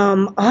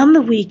on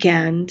the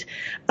weekend.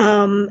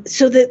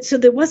 So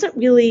there wasn't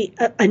really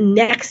a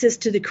nexus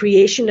to the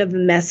creation of the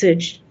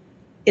message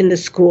in the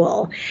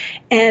school.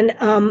 And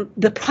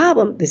the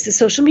problem, this is a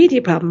social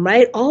media problem,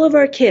 right? All of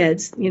our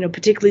kids,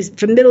 particularly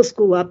from middle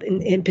school up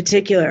in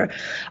particular,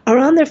 are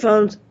on their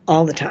phones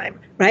all the time,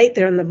 right?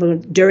 They're on the phone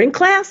during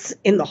class,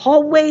 in the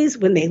hallways,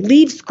 when they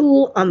leave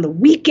school, on the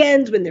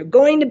weekends, when they're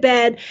going to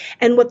bed.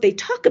 And what they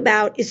talk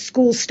about is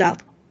school stuff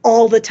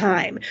all the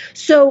time.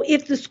 So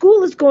if the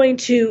school is going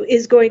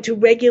to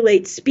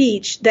regulate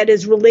speech that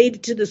is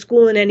related to the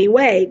school in any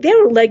way,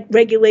 they're like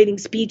regulating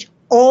speech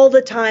all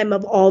the time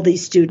of all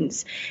these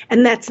students.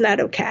 And that's not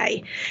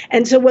okay.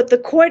 And so what the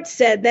court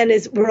said then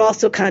is we're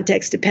also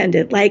context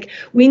dependent. Like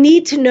we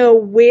need to know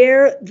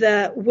where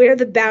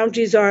the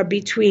boundaries are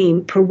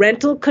between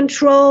parental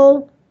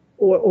control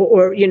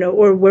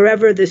or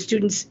wherever the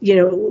students,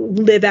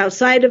 live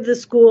outside of the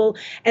school,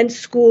 and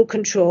school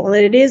control.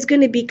 And it is going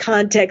to be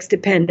context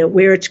dependent,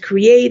 where it's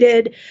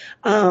created,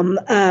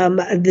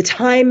 the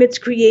time it's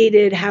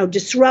created, how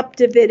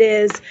disruptive it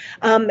is.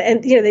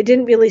 They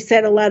didn't really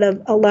set a lot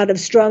of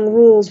strong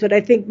rules, but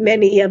I think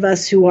many of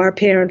us who are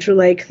parents were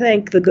like,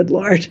 thank the good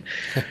Lord,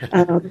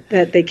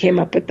 that they came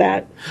up with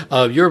that.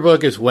 Your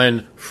book is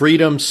When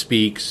Freedom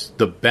Speaks,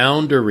 The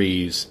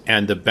Boundaries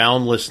and the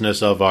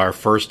Boundlessness of Our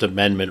First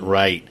Amendment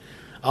Right.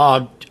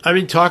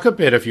 Talk a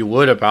bit, if you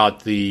would,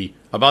 about the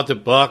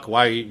book,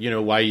 why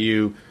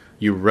you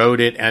wrote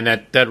it, and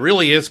that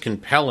really is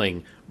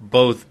compelling.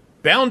 Both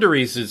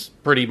boundaries is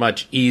pretty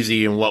much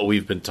easy in what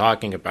we've been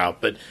talking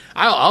about, but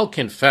I'll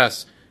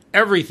confess,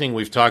 everything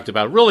we've talked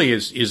about really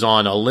is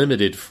on a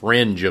limited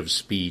fringe of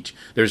speech.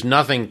 There's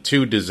nothing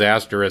too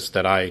disastrous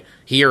that I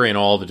hear in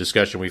all the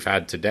discussion we've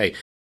had today.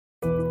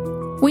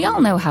 We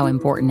all know how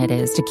important it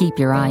is to keep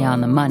your eye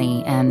on the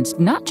money, and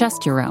not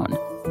just your own.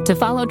 To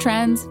follow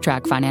trends,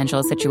 track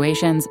financial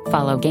situations,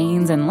 follow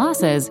gains and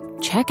losses,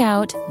 check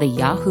out the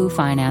Yahoo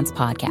Finance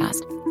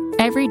podcast.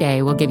 Every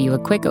day, we'll give you a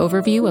quick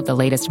overview of the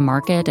latest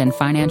market and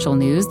financial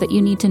news that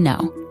you need to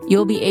know.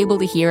 You'll be able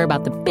to hear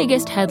about the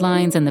biggest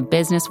headlines in the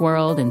business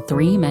world in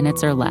 3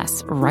 minutes or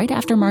less, right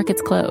after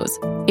markets close.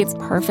 It's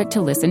perfect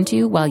to listen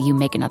to while you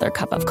make another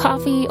cup of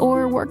coffee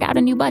or work out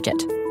a new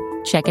budget.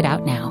 Check it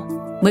out now.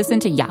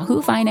 Listen to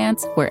Yahoo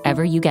Finance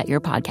wherever you get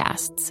your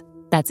podcasts.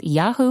 That's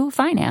Yahoo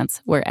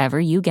Finance wherever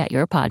you get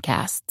your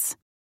podcasts.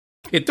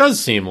 It does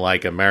seem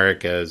like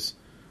America is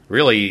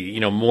really,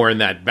 more in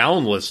that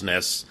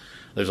boundlessness.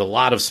 There's a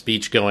lot of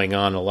speech going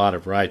on, a lot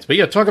of rights. But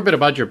yeah, talk a bit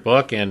about your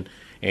book and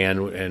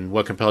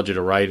what compelled you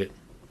to write it.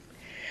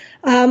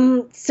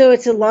 So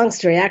it's a long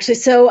story, actually.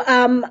 So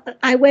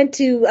I went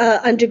to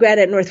undergrad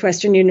at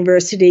Northwestern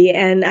University,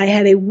 and I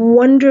had a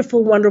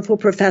wonderful, wonderful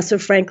professor,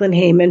 Franklin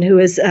Heyman, who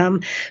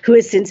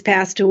has since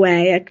passed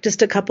away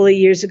just a couple of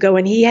years ago.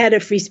 And he had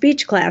a free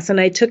speech class, and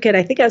I took it.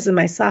 I think I was in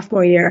my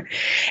sophomore year,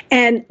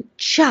 and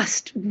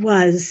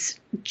was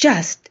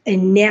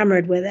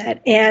enamored with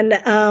it. And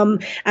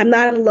I'm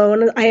not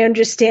alone, I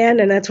understand,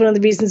 and that's one of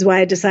the reasons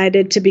why I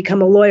decided to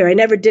become a lawyer. I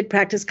never did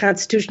practice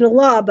constitutional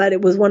law, but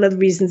it was one of the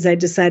reasons I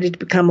decided to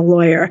become a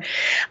lawyer.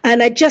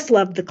 And I just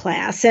loved the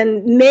class.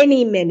 And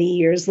many, many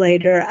years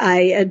later,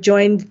 I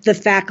joined the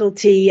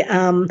faculty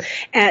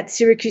at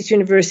Syracuse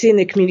University in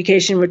the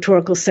Communication and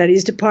Rhetorical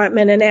Studies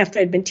Department. And after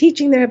I'd been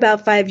teaching there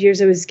about 5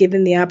 years, I was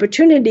given the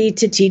opportunity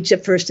to teach a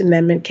First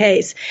Amendment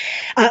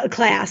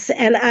class.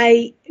 And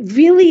I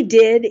really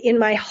did, in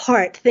my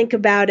heart, think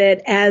about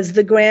it as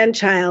the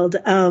grandchild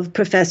of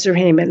Professor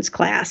Heyman's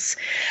class.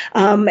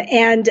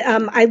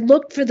 I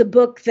looked for the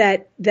book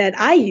that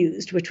I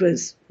used, which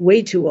was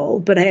way too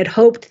old, but I had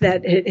hoped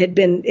that it had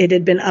been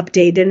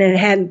updated, and it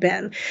hadn't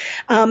been.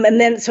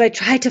 So I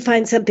tried to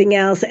find something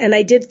else, and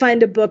I did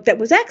find a book that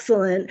was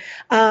excellent,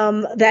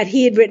 that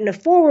he had written a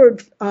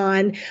foreword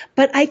on,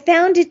 but I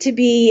found it to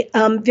be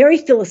very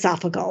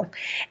philosophical.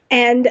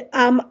 And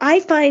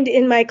I find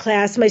in my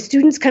class, my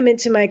students come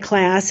into my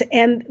class,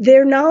 and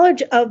their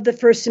knowledge of the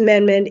First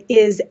Amendment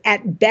is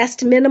at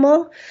best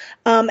minimal,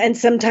 and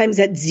sometimes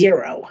at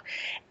zero.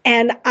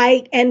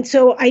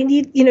 So I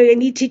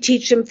need to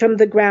teach them from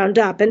the ground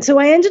up. And so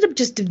I ended up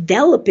just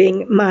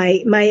developing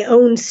my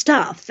own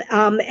stuff.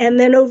 And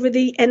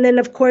then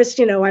of course,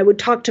 I would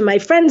talk to my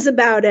friends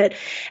about it,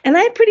 and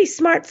I had pretty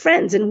smart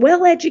friends and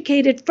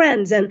well-educated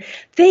friends, and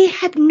they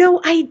had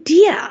no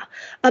idea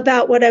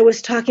about what I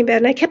was talking about.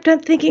 And I kept on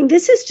thinking,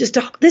 this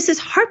is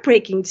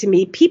heartbreaking to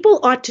me. People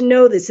ought to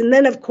know this. And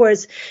then, of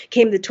course,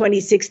 came the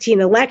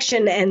 2016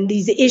 election, and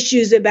these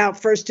issues about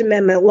First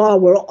Amendment law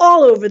were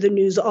all over the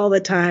news all the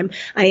time.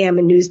 I am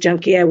a news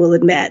junkie, I will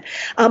admit.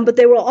 But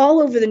they were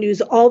all over the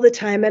news all the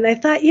time. And I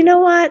thought, you know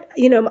what?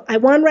 I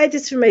want to write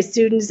this for my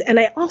students, and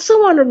I also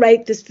want to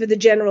write this for the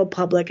general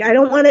public. I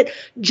don't want it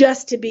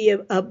just to be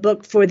a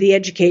book for the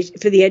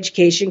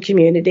education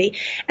community.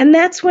 And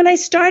that's when I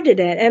started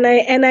it.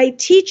 And I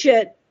teach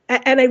it,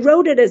 and I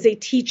wrote it as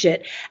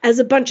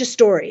a bunch of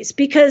stories,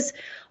 because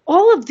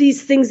all of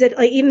these things that,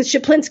 like even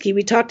Shaplinsky,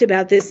 we talked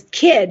about this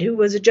kid who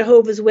was a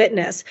Jehovah's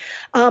Witness,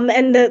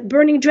 and the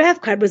burning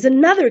draft card was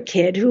another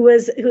kid who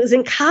was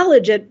in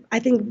college at, I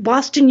think,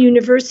 Boston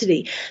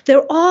University.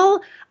 They're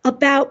all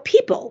about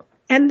people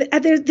And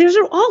there's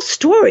are all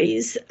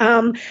stories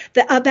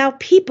about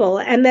people,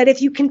 and that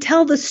if you can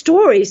tell the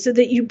story so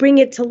that you bring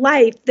it to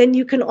life, then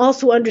you can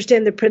also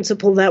understand the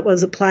principle that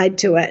was applied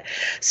to it.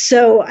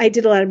 So I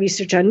did a lot of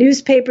research on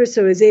newspapers,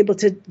 so I was able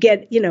to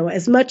get,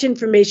 as much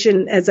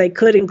information as I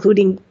could,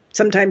 including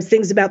sometimes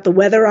things about the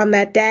weather on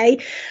that day,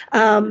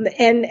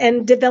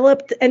 and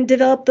developed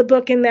the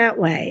book in that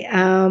way.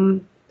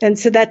 And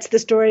so that's the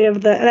story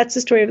of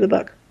the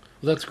book.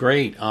 Well, that's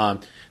great.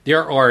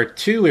 There are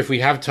two, if we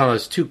have time,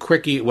 two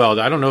quickie.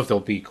 Well, I don't know if they'll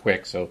be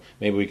quick, so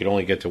maybe we could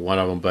only get to one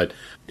of them. But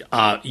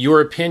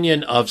your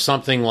opinion of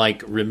something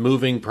like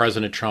removing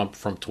President Trump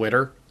from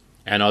Twitter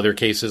and other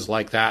cases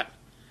like that,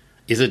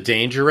 is it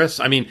dangerous?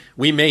 I mean,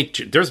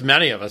 there's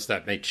many of us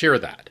that may cheer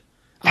that.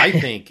 I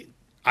think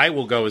I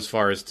will go as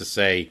far as to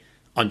say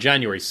on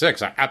January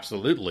 6th, I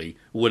absolutely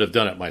would have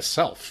done it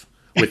myself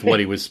with what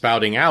he was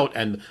spouting out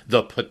and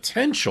the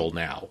potential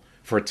now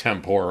for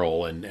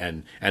temporal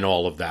and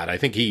all of that. I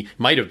think he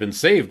might have been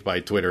saved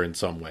by Twitter in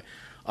some way.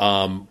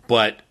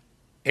 But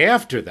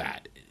after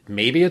that,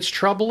 maybe it's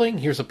troubling.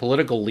 Here's a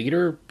political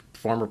leader,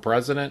 former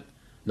president,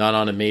 not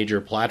on a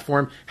major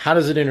platform. How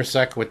does it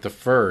intersect with the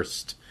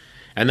first?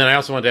 And then I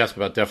also wanted to ask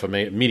about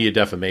media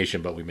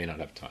defamation, but we may not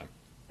have time.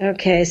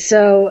 Okay,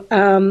 so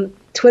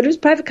Twitter's a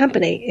private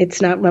company.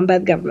 It's not run by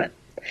the government.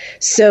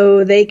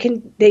 So they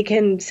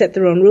can set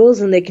their own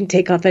rules and they can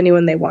take off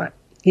anyone they want.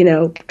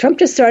 Trump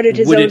just started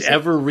his own... Would it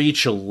ever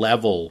reach a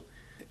level,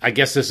 I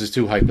guess this is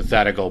too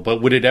hypothetical,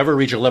 but would it ever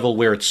reach a level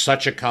where it's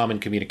such a common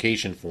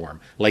communication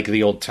form, like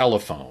the old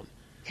telephone,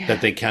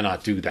 that they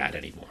cannot do that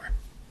anymore?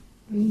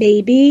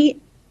 Maybe.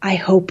 I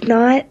hope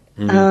not.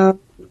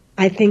 Mm-hmm.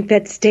 I think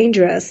that's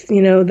dangerous,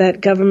 that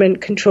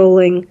government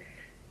controlling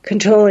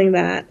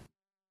that.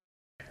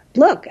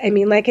 Look, I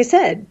mean, like I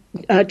said,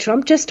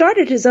 Trump just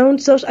started his own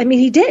social. I mean,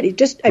 he did.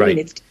 It's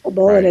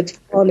terrible and it's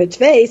on its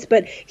face,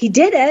 but he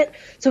did it.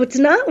 So it's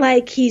not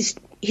like he's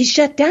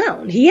shut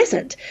down. He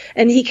isn't,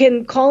 and he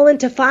can call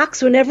into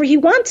Fox whenever he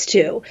wants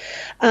to,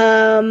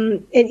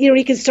 and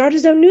he can start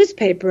his own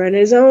newspaper and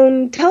his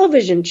own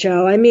television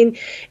show. I mean,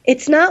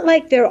 it's not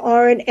like there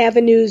aren't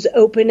avenues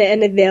open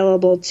and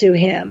available to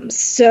him.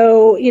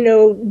 So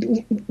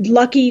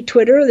lucky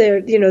Twitter,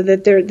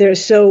 they're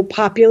so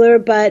popular,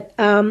 but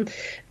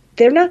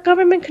they're not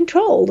government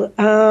controlled.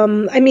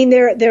 I mean,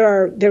 there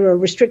are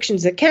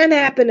restrictions that can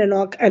happen, and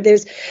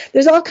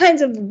there's all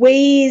kinds of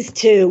ways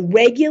to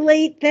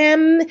regulate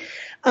them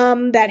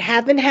that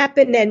haven't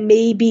happened and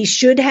maybe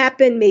should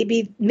happen.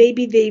 Maybe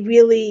they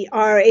really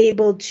are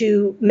able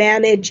to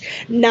manage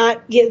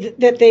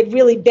that they've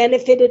really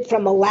benefited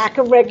from a lack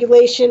of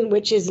regulation,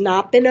 which has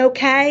not been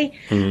okay.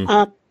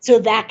 Mm-hmm. So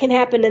that can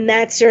happen, and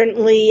that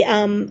certainly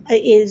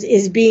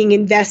is being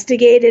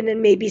investigated,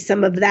 and maybe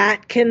some of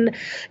that can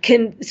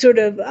sort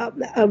of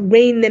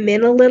rein them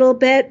in a little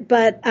bit.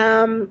 But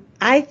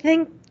I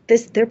think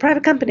they're a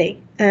private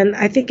company, and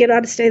I think it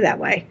ought to stay that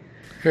way.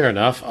 Fair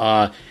enough.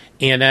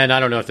 And then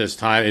I don't know if this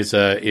time is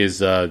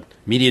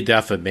media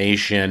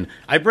defamation.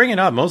 I bring it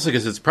up mostly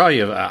because it's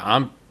probably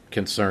I'm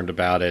concerned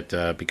about it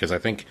because I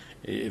think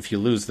if you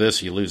lose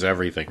this, you lose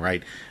everything,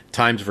 right?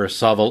 Times versus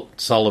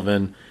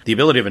Sullivan, the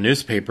ability of a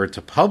newspaper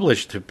to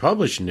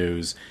publish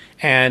news,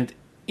 and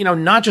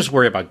not just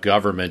worry about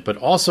government, but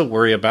also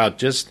worry about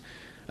just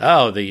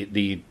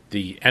the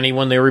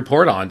anyone they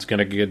report on is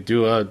going to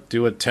do a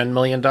 $10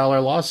 million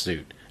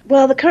lawsuit.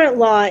 Well, the current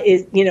law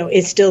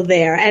is still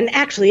there, and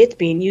actually it's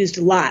being used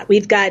a lot.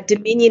 We've got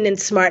Dominion and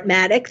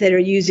Smartmatic that are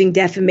using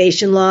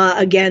defamation law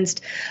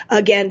against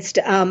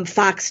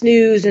Fox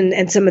News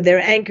and some of their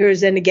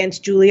anchors, and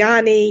against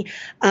Giuliani.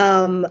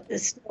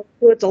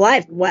 It's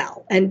alive and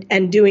well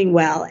and doing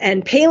well.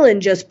 And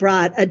Palin just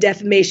brought a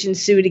defamation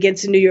suit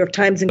against the New York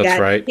Times and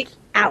got kicked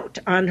out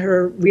on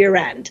her rear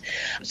end.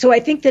 So I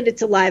think that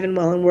it's alive and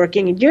well and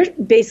working. And you're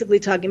basically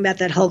talking about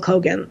that Hulk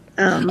Hogan.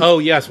 Oh,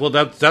 yes. Well,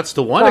 that's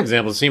the one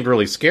example that seemed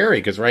really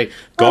scary because,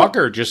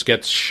 Gawker just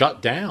gets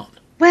shut down.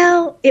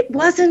 Well, it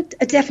wasn't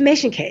a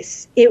defamation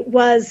case. It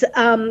was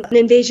an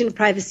invasion of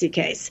privacy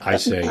case. I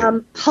see.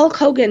 Hulk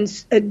Hogan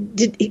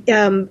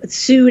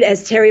sued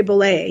as Terry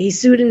Bollea. He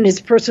sued in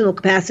his personal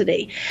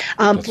capacity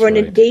for an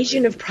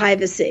invasion of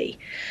privacy.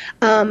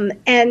 And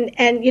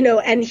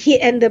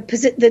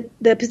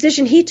the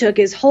position he took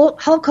is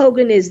Hulk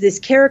Hogan is this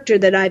character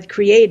that I've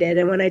created.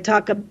 And when he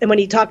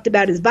talked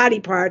about his body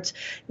parts,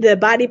 the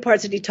body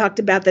parts that he talked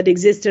about that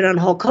existed on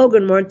Hulk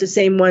Hogan weren't the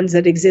same ones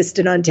that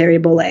existed on Terry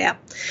Bollea.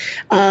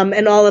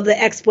 And all of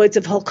the exploits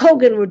of Hulk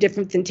Hogan were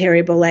different than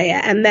Terry Bollea.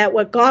 And that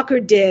what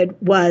Gawker did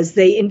was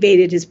they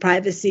invaded his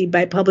privacy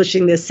by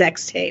publishing this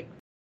sex tape.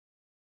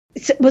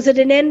 Was it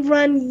an end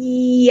run?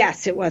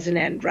 Yes, it was an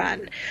end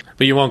run.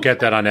 But you won't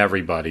get that on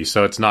everybody,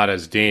 so it's not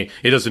it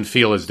doesn't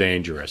feel as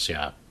dangerous,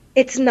 yeah.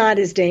 It's not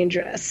as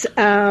dangerous.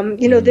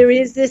 There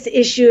is this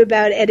issue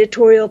about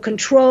editorial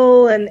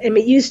control, and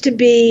it used to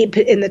be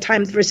in the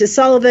Times versus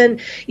Sullivan,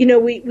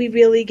 we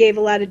really gave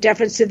a lot of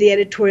deference to the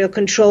editorial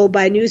control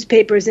by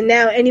newspapers, and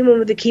now anyone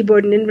with a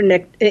keyboard and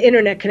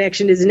internet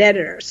connection is an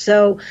editor.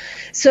 So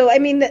I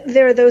mean,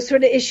 there are those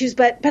sort of issues,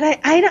 but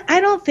I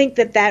don't think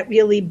that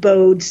really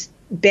bodes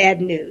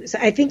bad news.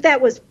 I think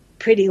that was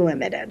pretty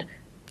limited.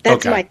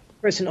 That's my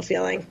personal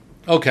feeling.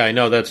 Okay,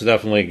 no, that's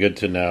definitely good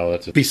to know.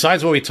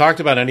 Besides what we talked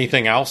about,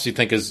 anything else you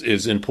think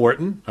is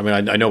important? I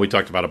mean, I know we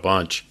talked about a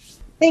bunch.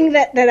 Thing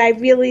that I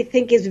really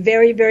think is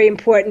very, very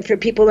important for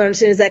people to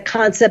understand is that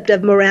concept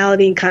of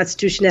morality and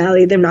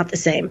constitutionality. They're not the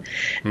same.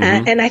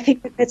 Mm-hmm. And I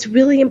think that's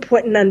really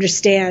important to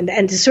understand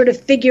and to sort of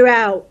figure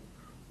out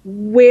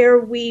where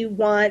we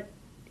want,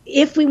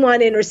 if we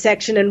want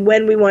intersection and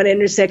when we want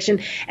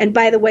intersection. And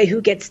by the way, who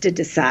gets to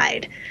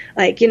decide?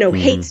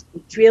 Hate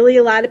speech. Really,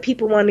 a lot of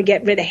people want to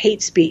get rid of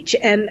hate speech.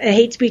 And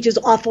hate speech is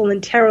awful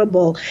and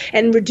terrible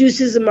and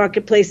reduces the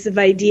marketplace of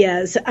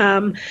ideas.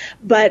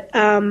 But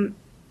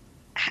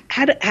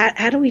how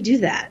do we do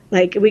that?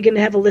 Are we going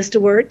to have a list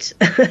of words?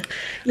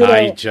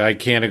 I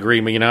can't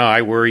agree.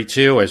 I worry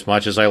too. As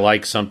much as I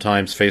like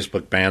sometimes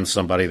Facebook bans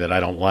somebody that I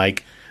don't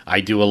like,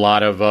 I do a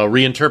lot of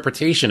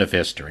reinterpretation of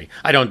history.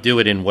 I don't do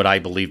it in what I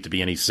believe to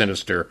be any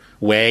sinister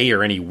way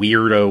or any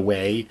weirdo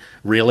way,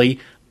 really.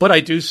 But I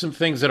do some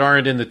things that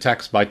aren't in the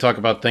text. I talk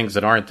about things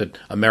that aren't the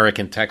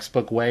American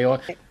textbook way.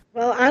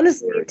 Well,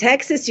 honestly, in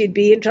Texas, you'd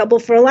be in trouble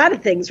for a lot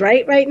of things,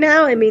 right? Right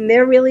now, I mean,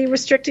 they're really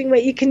restricting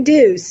what you can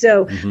do.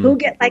 So,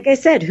 like I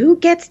said, who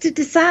gets to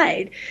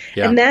decide?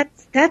 Yeah. And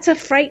that's a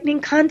frightening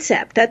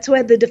concept. That's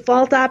why the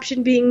default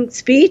option being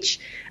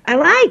speech, I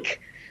like.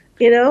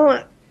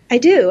 I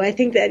do. I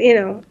think that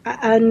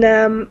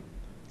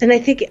and I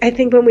think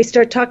when we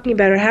start talking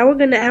about it, how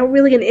we're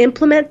really going to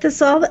implement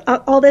this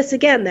all this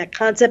again, that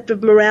concept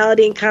of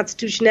morality and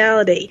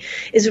constitutionality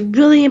is a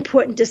really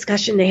important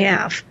discussion to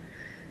have.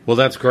 Well,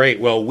 that's great.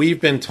 Well, we've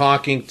been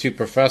talking to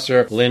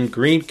Professor Lynn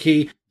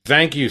Greenky.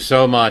 Thank you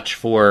so much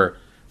for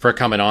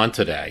coming on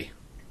today.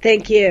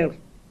 Thank you.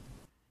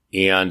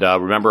 And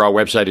remember, our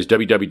website is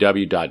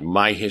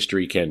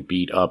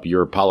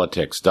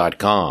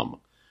www.myhistorycanbeatupyourpolitics.com.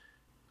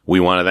 We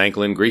want to thank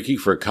Lynn Greenky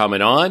for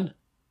coming on.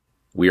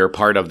 We are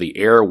part of the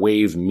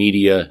Airwave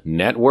Media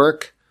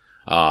Network,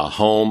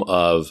 home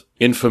of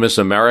Infamous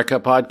America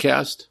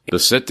podcast, the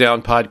Sit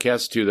Down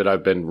podcast, too, that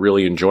I've been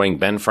really enjoying,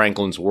 Ben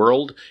Franklin's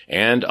World,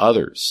 and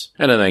others.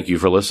 And I thank you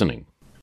for listening.